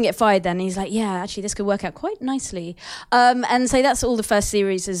 So he doesn't get fired then. He's like, yeah, actually, this could work out quite nicely. And so that's all the first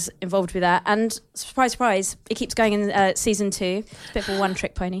series is involved with that. And surprise, surprise, it keeps going in season 2. It's a bit of a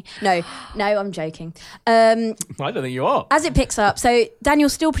one-trick pony. No, I'm joking. I don't think you are. As it picks up, so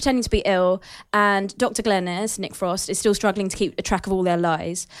Daniel's still pretending to be ill and Dr. Glennis, Nick Frost, is still struggling to keep a track of all their lives.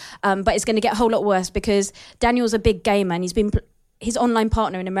 But it's going to get a whole lot worse because Daniel's a big gamer and his online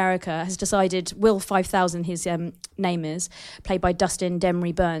partner in America has decided, Will 5000, his name is, played by Dustin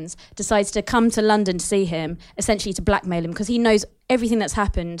Demery Burns, decides to come to London to see him, essentially to blackmail him because he knows everything that's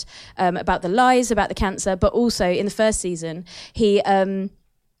happened about the lies, about the cancer, but also in the first season, he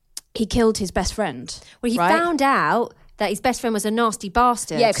killed his best friend. Well, he found out that his best friend was a nasty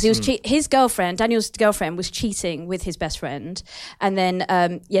bastard. Yeah, because he was his girlfriend, Daniel's girlfriend, was cheating with his best friend, and then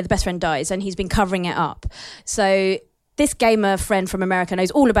the best friend dies, and he's been covering it up. So this gamer friend from America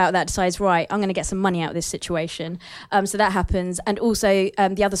knows all about that. Decides, right, I'm going to get some money out of this situation. So that happens, and also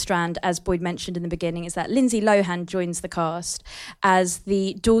the other strand, as Boyd mentioned in the beginning, is that Lindsay Lohan joins the cast as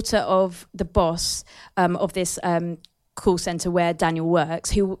the daughter of the boss of this call center where Daniel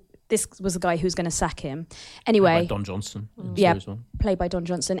works, This was the guy who was going to sack him. Anyway. Played by Don Johnson. Played by Don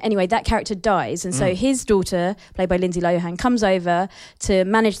Johnson. Anyway, that character dies. And so his daughter, played by Lindsay Lohan, comes over to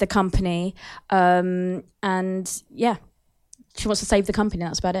manage the company. She wants to save the company.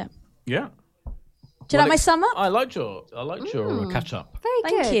 That's about it. Yeah. Do you like my sum up? I liked your catch up. Very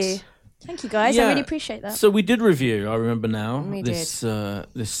good. Thank you. Thank you, guys. I really appreciate that. So we did review, I remember now, We this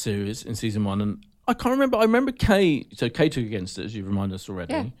series in season 1. And I can't remember. I remember Kay took against it, as you've reminded us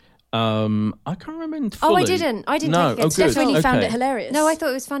already. Yeah. I can't remember fully. Oh, I didn't. I didn't take against it. Good. Definitely found Okay. it hilarious. No, I thought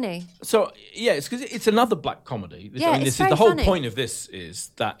it was funny. So, yeah, it's because it's another black comedy. Yeah, it's this is very the whole funny. point of this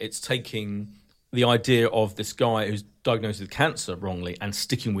is that it's taking the idea of this guy who's diagnosed with cancer wrongly and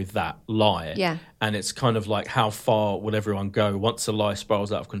sticking with that lie. Yeah. And it's kind of like, how far would everyone go once a lie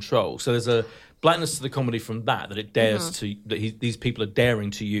spirals out of control? So there's a blackness to the comedy from that it dares to, these people are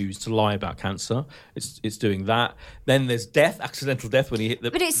daring to use to lie about cancer. It's doing that. Then there's accidental death when he hit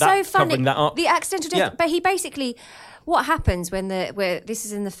the... But it's so funny. Covering that up. The accidental death. Yeah. But he basically... What happens where this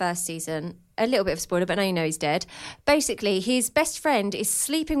is in the first season, a little bit of a spoiler, but now you know he's dead. Basically, his best friend is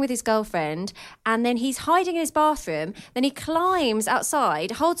sleeping with his girlfriend and then he's hiding in his bathroom. Then he climbs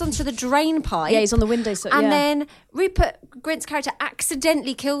outside, holds onto the drain pipe. Yeah, he's on the windowsill. And then Rupert Grint's character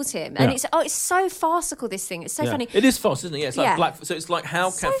accidentally kills him. And it's so farcical, this thing. It's so funny. It is fast, isn't it? Yeah, it's like Yeah. black. So it's like how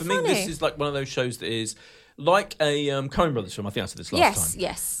So for me this funny. is like one of those shows that is like a Coen Brothers film. I think I said this last time.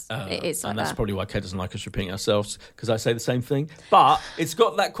 Yes, it is like and that's that. probably why Kate doesn't like us repeating ourselves, because I say the same thing. But it's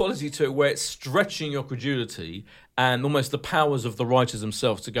got that quality to it where it's stretching your credulity and almost the powers of the writers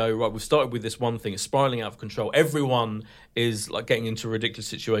themselves to go, right, we've started with this one thing, it's spiraling out of control. Everyone is like getting into a ridiculous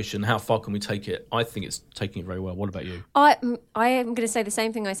situation. How far can we take it? I think it's taking it very well. What about you? I am going to say the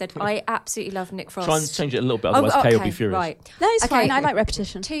same thing I said. I absolutely love Nick Frost. Try and change it a little bit, otherwise Kay will be furious. Right. No, it's fine. I like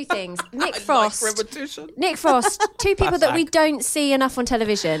repetition. Two things. Nick Frost. Like repetition. Nick Frost. Two people that we don't see enough on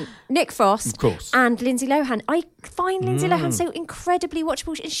television. Nick Frost. Of course. And Lindsay Lohan. I find Lindsay Lohan so incredibly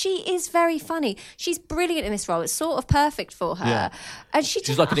watchable. And she is very funny. She's brilliant in this role. It's sort of perfect for her. Yeah. And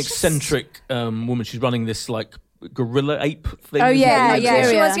she's like an eccentric woman. She's running this like gorilla ape thing. Oh yeah,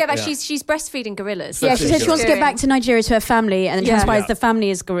 She wants to get back. Yeah. She's breastfeeding gorillas. Yeah, she said she wants to get back to Nigeria to her family, and then transpires the family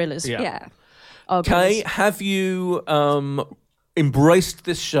is gorillas. Yeah. Oh, Kay, have you embraced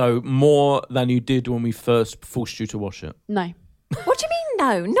this show more than you did when we first forced you to watch it? No. What do you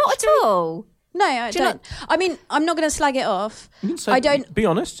mean? No, not at all. No, I don't. I mean, I'm not going to slag it off. You can say, I don't. Be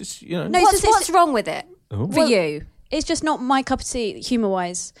honest. It's, you know. No, What's wrong with it for you? It's just not my cup of tea,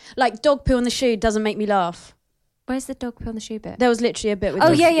 humour-wise. Like dog poo on the shoe doesn't make me laugh. Where's the dog poo on the shoe bit? There was literally a bit with.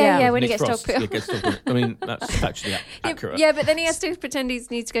 Oh yeah. When Nick he gets Frost, dog poo. yeah, gets dog poo. I mean, that's actually accurate. Yeah, but then he has to pretend he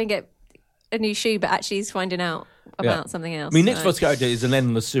needs to go and get a new shoe, but actually he's finding out about something else. I mean, Nick Frost's character is an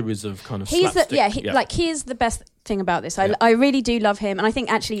endless series of kind of slapstick. He is the best thing about this. I really do love him, and I think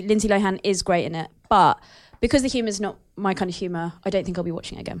actually Lindsay Lohan is great in it. But because the humour is not my kind of humour, I don't think I'll be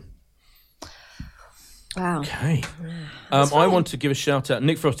watching it again. Wow. Okay. I want to give a shout out.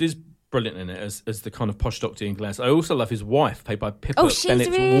 Nick Frost is brilliant in it as the kind of posh doctor in Glass. I also love his wife, played by Pippa Oh, she's Bennett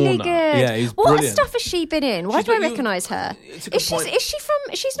really Warner. good. Yeah, he's what brilliant. stuff has she been in? Why She's do I got- recognise her? It's a good point. Is she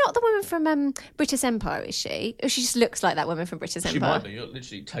from? She's not the woman from British Empire, is she? Or she just looks like that woman from British She Empire. might be. You're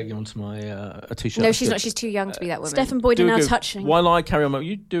literally tagging onto my a t-shirt. No, she's not. She's too young to be that woman. Stephen Boyd Do are a now Google. touching. While I carry on,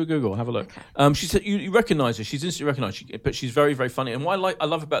 you do a Google, have a look. She said you recognise her. She's instantly recognised, but she's very, very funny. And what I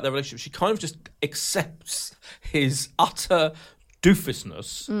love about their relationship, she kind of just accepts his utter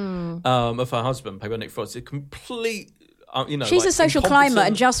doofusness of her husband, played by Nick Frost. A complete, she's like, a social incompetent- climber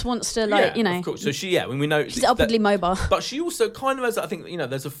and just wants to, Of course. So we know she's upwardly mobile. But she also kind of has, I think,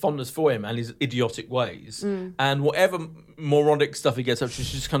 there's a fondness for him and his idiotic ways. And whatever moronic stuff he gets up to,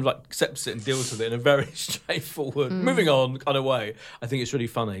 she just kind of like accepts it and deals with it in a very straightforward, moving on kind of way. I think it's really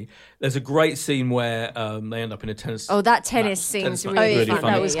funny. There's a great scene where they end up in a tennis. Oh, that tennis scene's match. really It's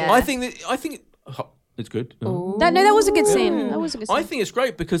funny. That was yeah. I think it's good. That was a good scene. That was a good scene. I think it's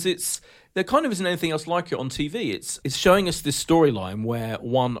great because there kind of isn't anything else like it on TV. It's showing us this storyline where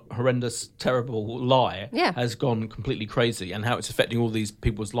one horrendous, terrible lie has gone completely crazy and how it's affecting all these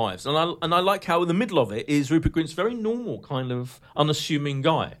people's lives. And I like how in the middle of it is Rupert Grint's very normal kind of unassuming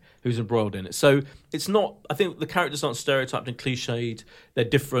guy who's embroiled in it. So it's not, I think the characters aren't stereotyped and cliched. They're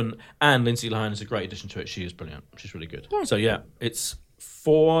different. And Lindsay Lohan is a great addition to it. She is brilliant. She's really good. Yeah. So it's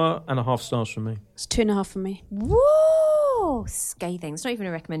 4.5 stars from me. It's 2.5 from me. Whoa, scathing. It's not even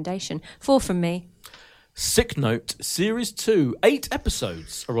a recommendation. 4 from me. Sick Note Series 2. 8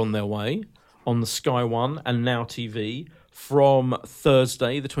 episodes are on their way on the Sky One and Now TV from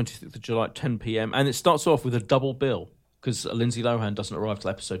Thursday, the 26th of July at 10 p.m. And it starts off with a double bill because Lindsay Lohan doesn't arrive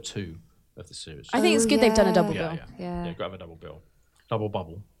till episode 2 of the series. I think it's good they've done a double bill. Yeah, grab a double bill. Double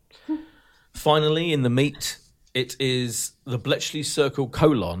bubble. Finally, in the meat, it is the Bletchley Circle :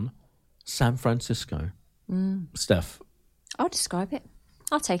 San Francisco. Steph. I'll describe it.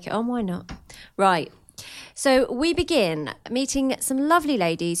 I'll take it on. Why not? Right. So we begin meeting some lovely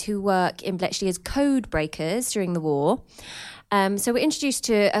ladies who work in Bletchley as code breakers during the war. So we're introduced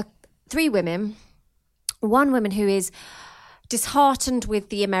to 3 women. One woman who is disheartened with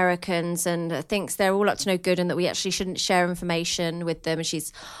the Americans and thinks they're all up to no good and that we actually shouldn't share information with them. And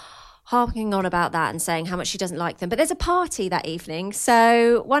she's harping on about that and saying how much she doesn't like them. But there's a party that evening.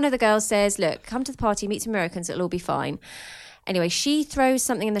 So one of the girls says, look, come to the party, meet some Americans, it'll all be fine. Anyway, she throws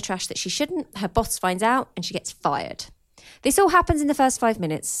something in the trash that she shouldn't. Her boss finds out and she gets fired. This all happens in the first 5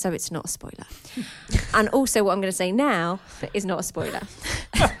 minutes, so it's not a spoiler. And also what I'm going to say now is not a spoiler.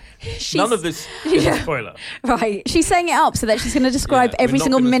 None of this is a spoiler. Right. She's saying it up so that she's going to describe every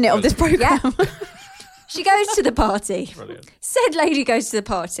single minute of this programme. Yeah. She goes to the party. Brilliant. Said lady goes to the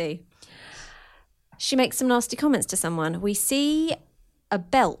party. She makes some nasty comments to someone. We see a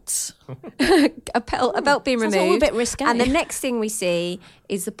belt, a belt being Sounds removed. all a bit risque. And the next thing we see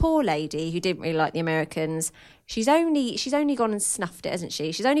is the poor lady who didn't really like the Americans. She's only gone and snuffed it, hasn't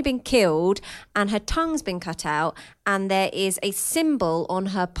she? She's only been killed and her tongue's been cut out and there is a symbol on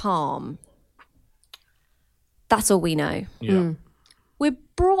her palm. That's all we know. Yeah. We're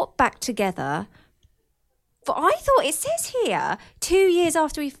brought back together. But I thought it says here 2 years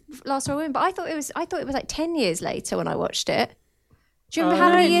after we last saw a woman, but I thought it was like 10 years later when I watched it. Do you remember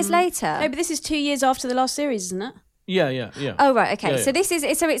how many years later? No, but this is 2 years after the last series, isn't it? Yeah. Oh right, okay. Yeah, So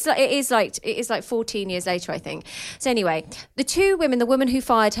yeah. it is like 14 years later, I think. So anyway, the two women, the woman who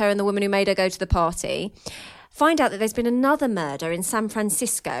fired her and the woman who made her go to the party, find out that there's been another murder in San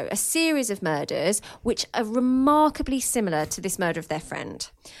Francisco, a series of murders which are remarkably similar to this murder of their friend.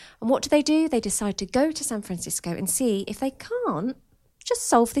 And what do? They decide to go to San Francisco and see if they can't just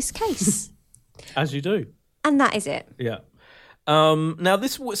solve this case. As you do. And that is it. Yeah. Now,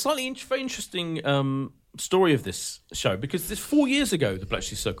 this was slightly very interesting story of this show, because this 4 years ago, the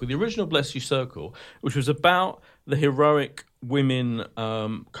Bletchley Circle, the original Bletchley Circle, which was about the heroic women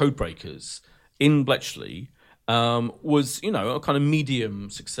code breakers in Bletchley, was, a kind of medium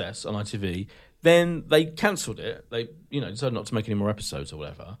success on ITV. Then they cancelled it. They, decided not to make any more episodes or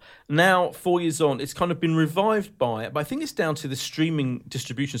whatever. Now, 4 years on, it's kind of been revived but I think it's down to the streaming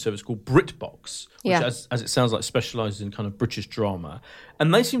distribution service called BritBox, which, as it sounds like, specialises in kind of British drama.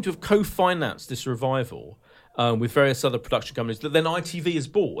 And they seem to have co-financed this revival with various other production companies that then ITV has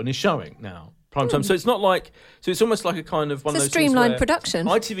bought and is showing now. Prime time. So it's not like, it's almost like a kind of one it's of those streamlined things production.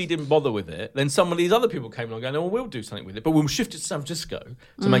 ITV didn't bother with it. Then some of these other people came along going, oh, we'll do something with it, but we'll shift it to San Francisco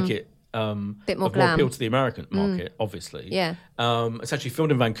to make it bit more of glam. appeal to the American market, obviously. Yeah. It's actually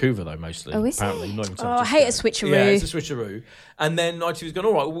filmed in Vancouver, though, mostly. Oh, is apparently, it? not even San Oh, I Francisco. hate a switcheroo. Yeah, it's a switcheroo. And then ITV's gone,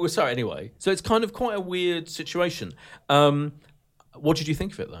 all right, well, we'll start anyway. So it's kind of quite a weird situation. What did you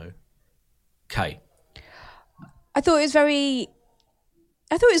think of it, though? Kay? I thought it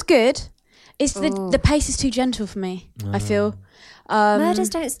was good. It's the pace is too gentle for me, I feel. Murders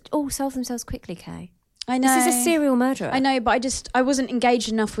don't all solve themselves quickly, Kay. I know. This is a serial murderer. I know, but I wasn't engaged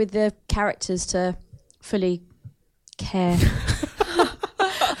enough with the characters to fully care.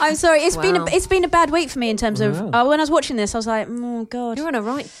 I'm sorry. It's been a bad week for me in terms of when I was watching this, I was like, oh god. You're on a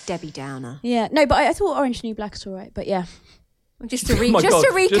right Debbie Downer. Yeah, no, but I thought Orange New Black was all right. But yeah, Just to Oh my God,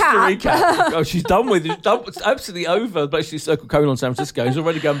 recap. Just to recap. Oh, she's done with it. It's absolutely over. Basically, Circle Colon San Francisco. He's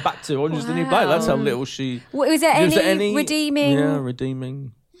already going back to Orange is the New Black. That's how little she. Was there any redeeming? Yeah,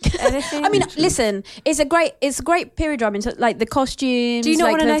 redeeming. Anything? I mean, listen, it's a great period drama. Like the costumes. Do you not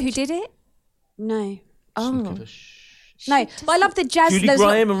like want to know who did it? No. Oh. No, but I love the jazz. Judy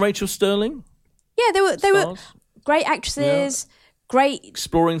Graham and Rachel Sterling. Yeah, they were Stars. great actresses. Great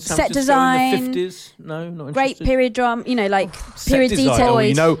Exploring San set Francisco design. in the 50s. No, not great interested. period drama. Like Set period design. detail.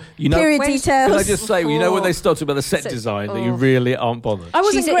 Oh, you know. Period When- details. Can I just say, when they start talking about the set design, that you really aren't bothered. I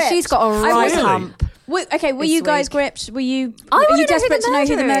wasn't gripped. She's got a I right wasn't- hump. Were this you guys week. gripped? Were you? I Are wanna you know desperate to know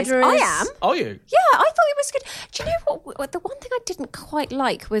who the murderer is? I am. Are you? Yeah, I thought it was good. Do you know what? The one thing I didn't quite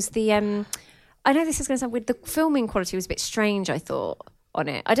like was the. I know this is going to sound weird. The filming quality was a bit strange, I thought, on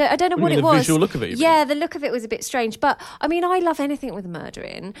it. I don't know what mean it the was. visual look of it, you Yeah, the look of it was a bit strange. But I mean, I love anything with murder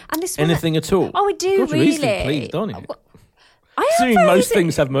in, and this one. Anything at all? Oh, I do God, you're really. easily pleased, aren't you? I am Considering very most easy-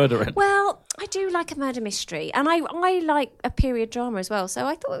 things have murder in. Well, I do like a murder mystery, and I like a period drama as well. So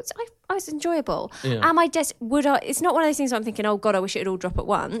I thought I was enjoyable. Yeah. Am I would I? It's not one of those things where I'm thinking, oh God, I wish it would all drop at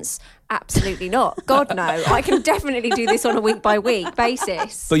once. Absolutely not. God no. I can definitely do this on a week by week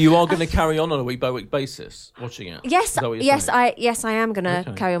basis. But you are going to carry on a week by week basis watching it. Yes, Is that what you're saying? I am going to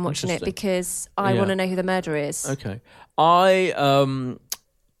Okay, carry on watching it interesting. because I Yeah. want to know who the murderer is. Okay.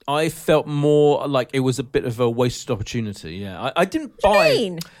 I felt more like it was a bit of a wasted opportunity. Yeah, I didn't buy.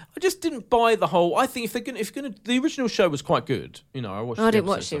 mean? I just didn't buy the whole. I think if you're gonna, the original show was quite good. I watched. I the didn't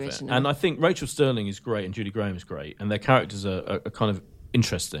watch episodes the of it. original. And I think Rachel Sterling is great and Judy Graham is great, and their characters are kind of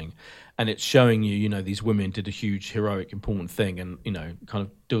interesting, and it's showing you, these women did a huge, heroic, important thing, and kind of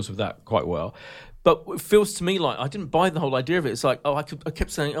deals with that quite well. But it feels to me like I didn't buy the whole idea of it. It's like, I kept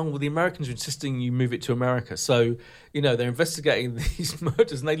saying, well, the Americans are insisting you move it to America. So, they're investigating these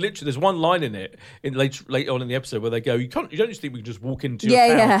murders. And they literally, there's one line in it, later on in the episode, where they go, you don't just think we can just walk into your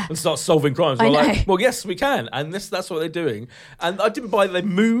town and start solving crimes. I We're know. like, well, yes, we can. And that's what they're doing. And I didn't buy that they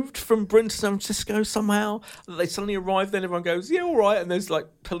moved from Britain to San Francisco somehow. That they suddenly arrived, then everyone goes, yeah, all right. And there's like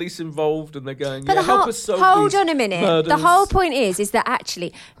police involved and they're going, But help us solve hold these on a minute. murders. The whole point is that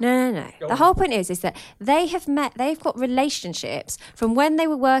actually no. Go The on. whole point is that they've got relationships from when they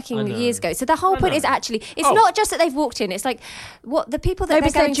were working know. years ago. So the whole point know. is actually it's Oh. not just that they've walked in. It's like what the people that No, they're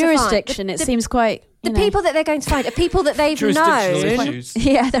but their going jurisdiction. to find. It seems quite. The people that they're going to find are people that they've Jurisdictional known. issues.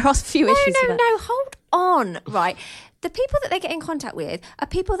 Yeah, there are a few issues. with that. Hold on. Right. The people that they get in contact with are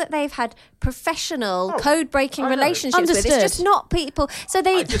people that they've had professional code-breaking I know. relationships with. It's Understood. just not people. So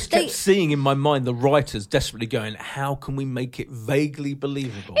I just kept seeing in my mind the writers desperately going, how can we make it vaguely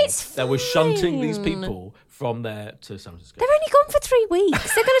believable It's that we're shunting these fine. people from there to San Francisco? They're only gone for 3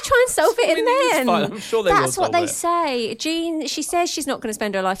 weeks. They're going to try and solve it in then. I'm sure they will. That's what they say. Jean, she says she's not going to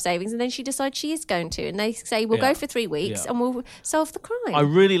spend her life savings, and then she decides she is going to. And they say, we'll go for 3 weeks and we'll solve the crime. I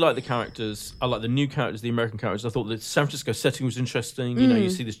really like the characters. I like the new characters, the American characters. I thought the San Francisco setting was interesting. You know, you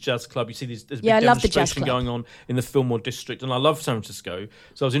see this jazz club, you see there's a big demonstration going on in the Fillmore district, and I love San Francisco,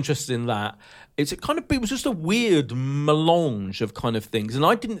 so I was interested in that. It was just a weird melange of kind of things, and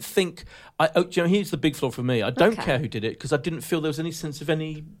I didn't think. Here's the big flaw for me. I don't care who did it because I didn't feel there was any sense of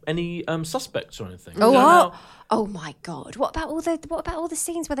any suspects or anything. Oh my God! What about all the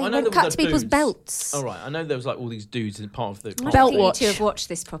scenes where they went cut to people's belts? All right, I know there was like all these dudes in part of the belt watch. To have watched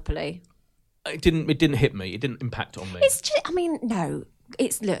this properly. It didn't hit me. It didn't impact on me. It's just. I mean, no.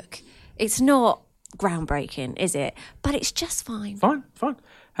 It's not groundbreaking, is it? But it's just fine. Fine.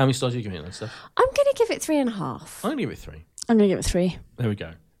 How many stars are you giving it then, Steph? I'm going to give it 3.5. I'm going to give it 3. I'm going to give it 3. There we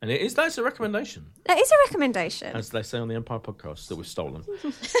go. And that's a recommendation. That is a recommendation. As they say on the Empire podcast that we've stolen.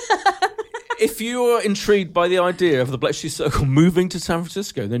 If you're intrigued by the idea of the Bletchley Circle moving to San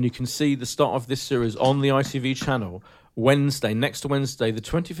Francisco, then you can see the start of this series on the ITV channel next Wednesday, the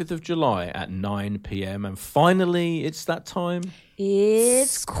 25th of July at 9 p.m. And finally, it's that time.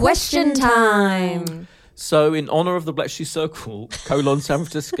 It's question time. So, in honour of the Bletchley Circle, San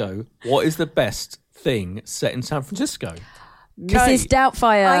Francisco, what is the best thing set in San Francisco? Mrs.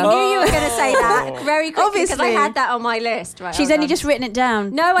 Doubtfire. I knew you were going to say that very quickly because I had that on my list. Right, she's only just written it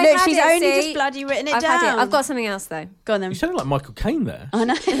down. No, she's only just bloody written it down. I've got something else though. Go on then. You sounded like Michael Caine there. I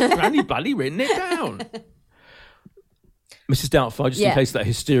know. Randy bloody written it down. Mrs. Doubtfire, just in case that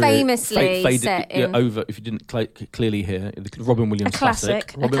hysteria famously faded set in over, if you didn't clearly hear, the Robin Williams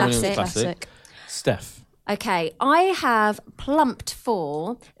classic. Williams classic. Steph. Okay, I have plumped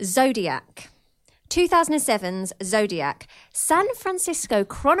for Zodiac. 2007's Zodiac. San Francisco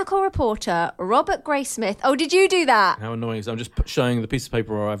Chronicle reporter Robert Graysmith. Oh, did you do that? How annoying is that? I'm just showing the piece of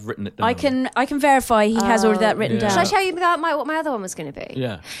paper where I've written it down. I can verify he has all of that written down. Shall I show you what my other one was going to be?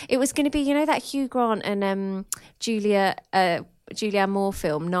 Yeah. It was going to be, that Hugh Grant and Julianne Moore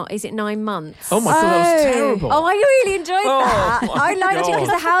film, is it 9 Months? Oh my God, that was terrible. Oh, I really enjoyed that. I liked it because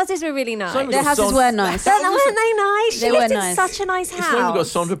the houses were really nice. Their houses were nice. Weren't they nice? They were nice. Such a nice house. It's not even got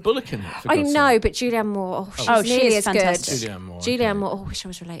Sandra Bullock in it. I know, but Julianne Moore, she's nearly as fantastic. good. Julianne Moore, I wish I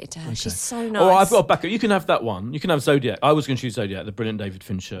was related to her. Okay. She's so nice. Oh, I've got a backup. You can have that one. You can have Zodiac. I was going to choose Zodiac, the brilliant David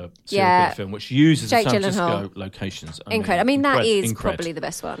Fincher serial killer film, which uses the San Francisco locations. Incredible. I mean, that is probably the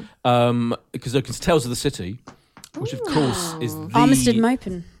best one. Because it's Tales of the City, which of course is the Armistead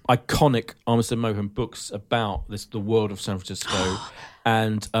Maupin. Iconic Armistead Maupin books about the world of San Francisco.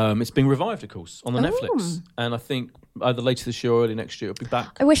 And it's being revived, of course, on the Netflix. And I think either later this year or early next year it'll be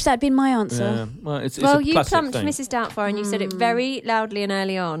back. I wish that'd been my answer. Yeah. Well, it's you a plumped thing. Mrs. Doubtfire and you said it very loudly and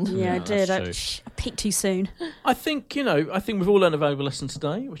early on. Yeah, I did. I peaked too soon. I think we've all learned a valuable lesson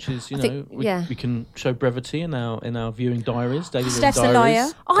today, which is we can show brevity in our viewing diaries, daily Steph's diaries. a liar.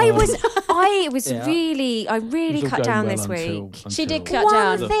 I really cut down this week. She did cut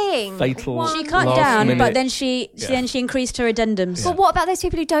down. One thing. Fatal. She cut down, but then she increased her addendums. Yeah. But what about those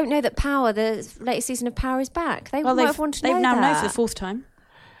people who don't know that the latest season of Power is back? They might have wanted to know that. They've now known for the 4th time.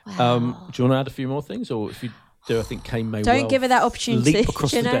 Wow. Do you want to add a few more things, or if you do, I think Kane may don't give her that opportunity. Leap across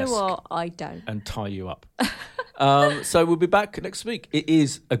the desk. Do you know what? I don't. And tie you up. So we'll be back next week. It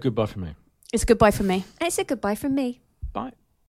is a goodbye from me. It's a goodbye from me. It's a goodbye from me. Bye.